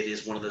it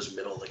is one of those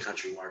middle of the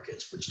country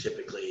markets, which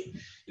typically,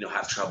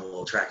 have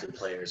trouble attracting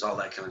players, all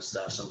that kind of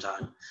stuff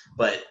sometimes.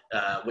 But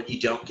what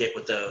you don't get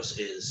with those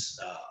is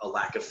a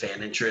lack of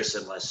fan interest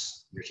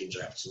unless your teams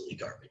are absolutely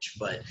garbage.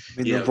 But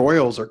the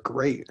Royals are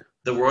great.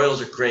 the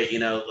Royals are great.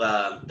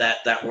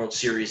 That World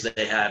Series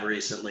they had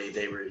recently,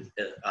 they were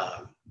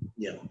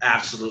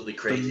absolutely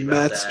crazy the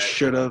about Mets that.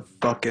 should have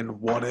fucking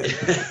won it.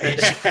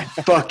 It's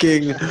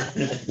fucking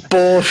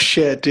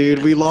bullshit,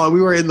 dude. We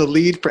were in the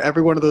lead for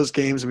every one of those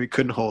games and we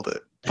couldn't hold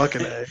it.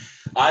 Fucking A.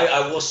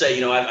 I will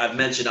say, I've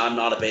mentioned I'm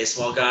not a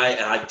baseball guy,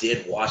 and I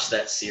did watch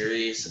that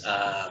series. And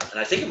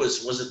I think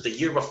was it the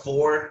year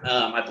before?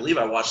 I believe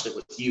I watched it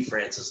with you,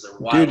 Francis. The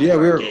wild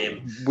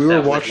game. We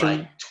were watching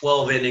like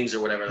 12 innings or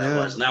whatever that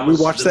was. And we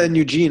watched that in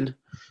Eugene.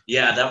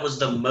 Yeah, that was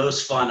the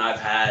most fun I've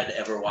had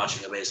ever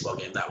watching a baseball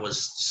game. That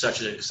was such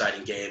an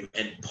exciting game,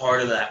 and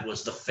part of that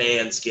was the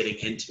fans getting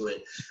into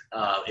it.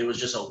 It was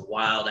just a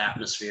wild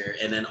atmosphere,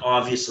 and then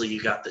obviously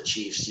you got the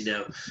Chiefs.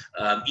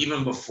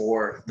 Even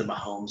before the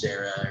Mahomes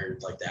era or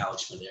like the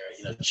Alex Smith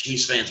era,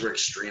 Chiefs fans were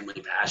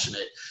extremely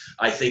passionate.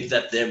 I think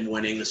that them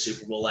winning the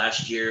Super Bowl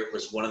last year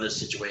was one of those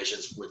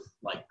situations with,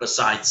 like,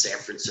 besides San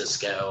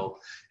Francisco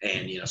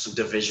and some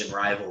division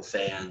rival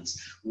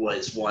fans,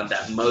 was one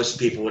that most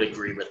people would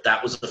agree with.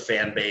 That was a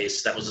fan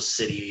base, that was a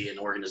city, an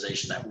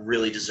organization that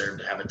really deserved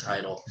to have a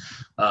title,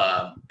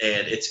 and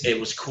it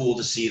was cool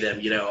to see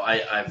them.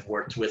 I've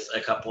worked with a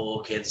couple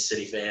Kansas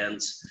City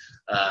fans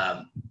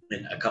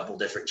in a couple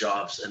different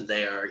jobs, and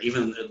they are,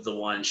 even the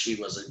one, she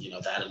wasn't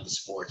that into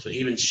sports, but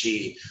even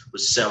she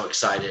was so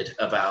excited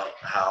about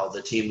how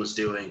the team was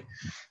doing.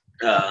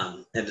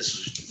 And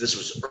this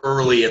was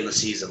early in the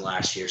season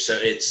last year, so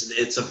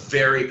it's a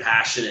very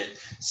passionate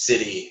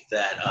city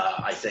that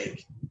I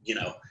think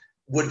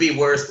would be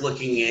worth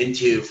looking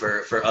into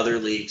for other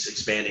leagues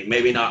expanding.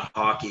 Maybe not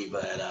hockey,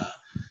 but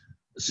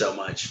so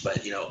much.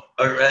 But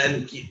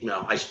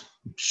I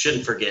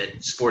shouldn't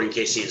forget Sporting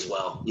KC as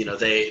well.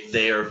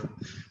 They are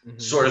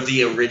sort of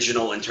the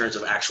original in terms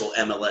of actual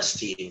MLS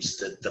teams,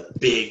 the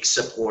big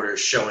supporters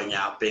showing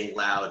out, being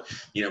loud,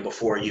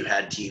 before you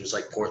had teams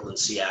like Portland,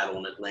 Seattle,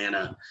 and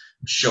Atlanta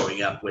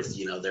showing up with,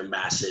 their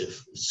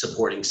massive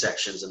supporting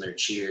sections and their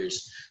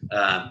cheers.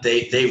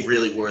 They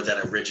really were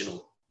that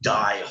original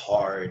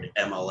die-hard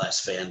MLS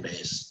fan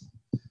base.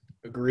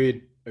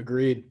 Agreed.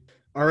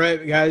 All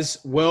right, guys.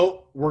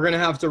 Well, we're going to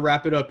have to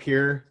wrap it up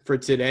here for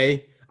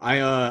today.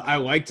 I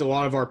liked a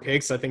lot of our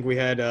picks. I think we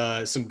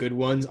had some good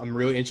ones. I'm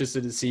really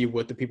interested to see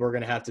what the people are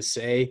going to have to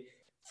say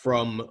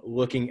from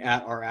looking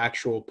at our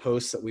actual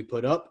posts that we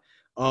put up.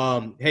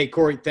 Hey,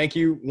 Corey, thank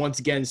you once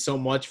again so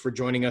much for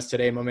joining us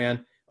today, my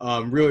man.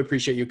 Really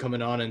appreciate you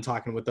coming on and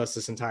talking with us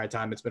this entire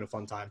time. It's been a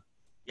fun time.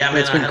 Yeah,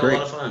 man, I had a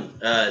lot of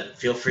fun.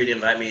 Feel free to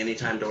invite me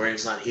anytime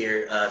Dorian's not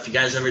here. If you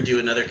guys ever do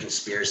another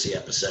conspiracy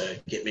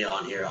episode, get me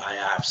on here. I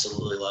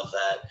absolutely love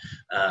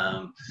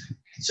that.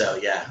 So,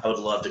 yeah, I would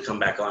love to come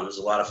back on. It was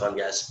a lot of fun,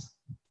 guys.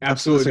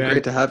 Absolutely,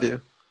 great to have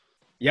you.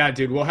 Yeah,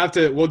 dude, we'll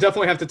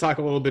definitely have to talk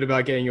a little bit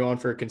about getting you on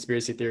for a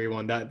conspiracy theory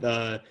one.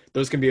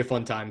 Those can be a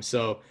fun time.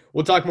 So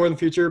we'll talk more in the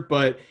future.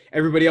 But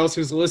everybody else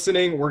who's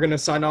listening, we're going to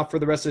sign off for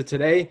the rest of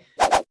today.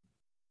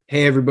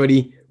 Hey,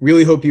 everybody.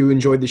 Really hope you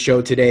enjoyed the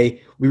show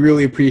today. We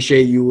really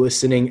appreciate you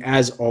listening,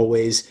 as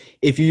always.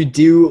 If you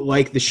do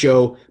like the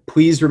show,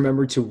 please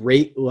remember to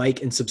rate,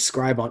 like, and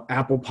subscribe on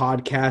Apple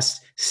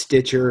Podcasts,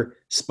 Stitcher,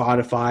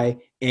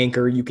 Spotify,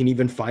 Anchor. You can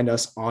even find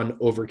us on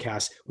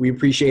Overcast. We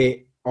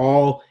appreciate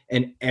all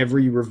and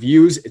every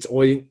reviews. It's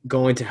only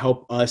going to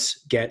help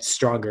us get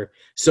stronger.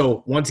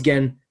 So once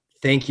again,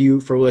 thank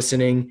you for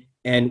listening,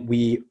 and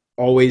we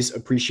always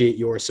appreciate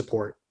your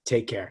support.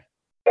 Take care.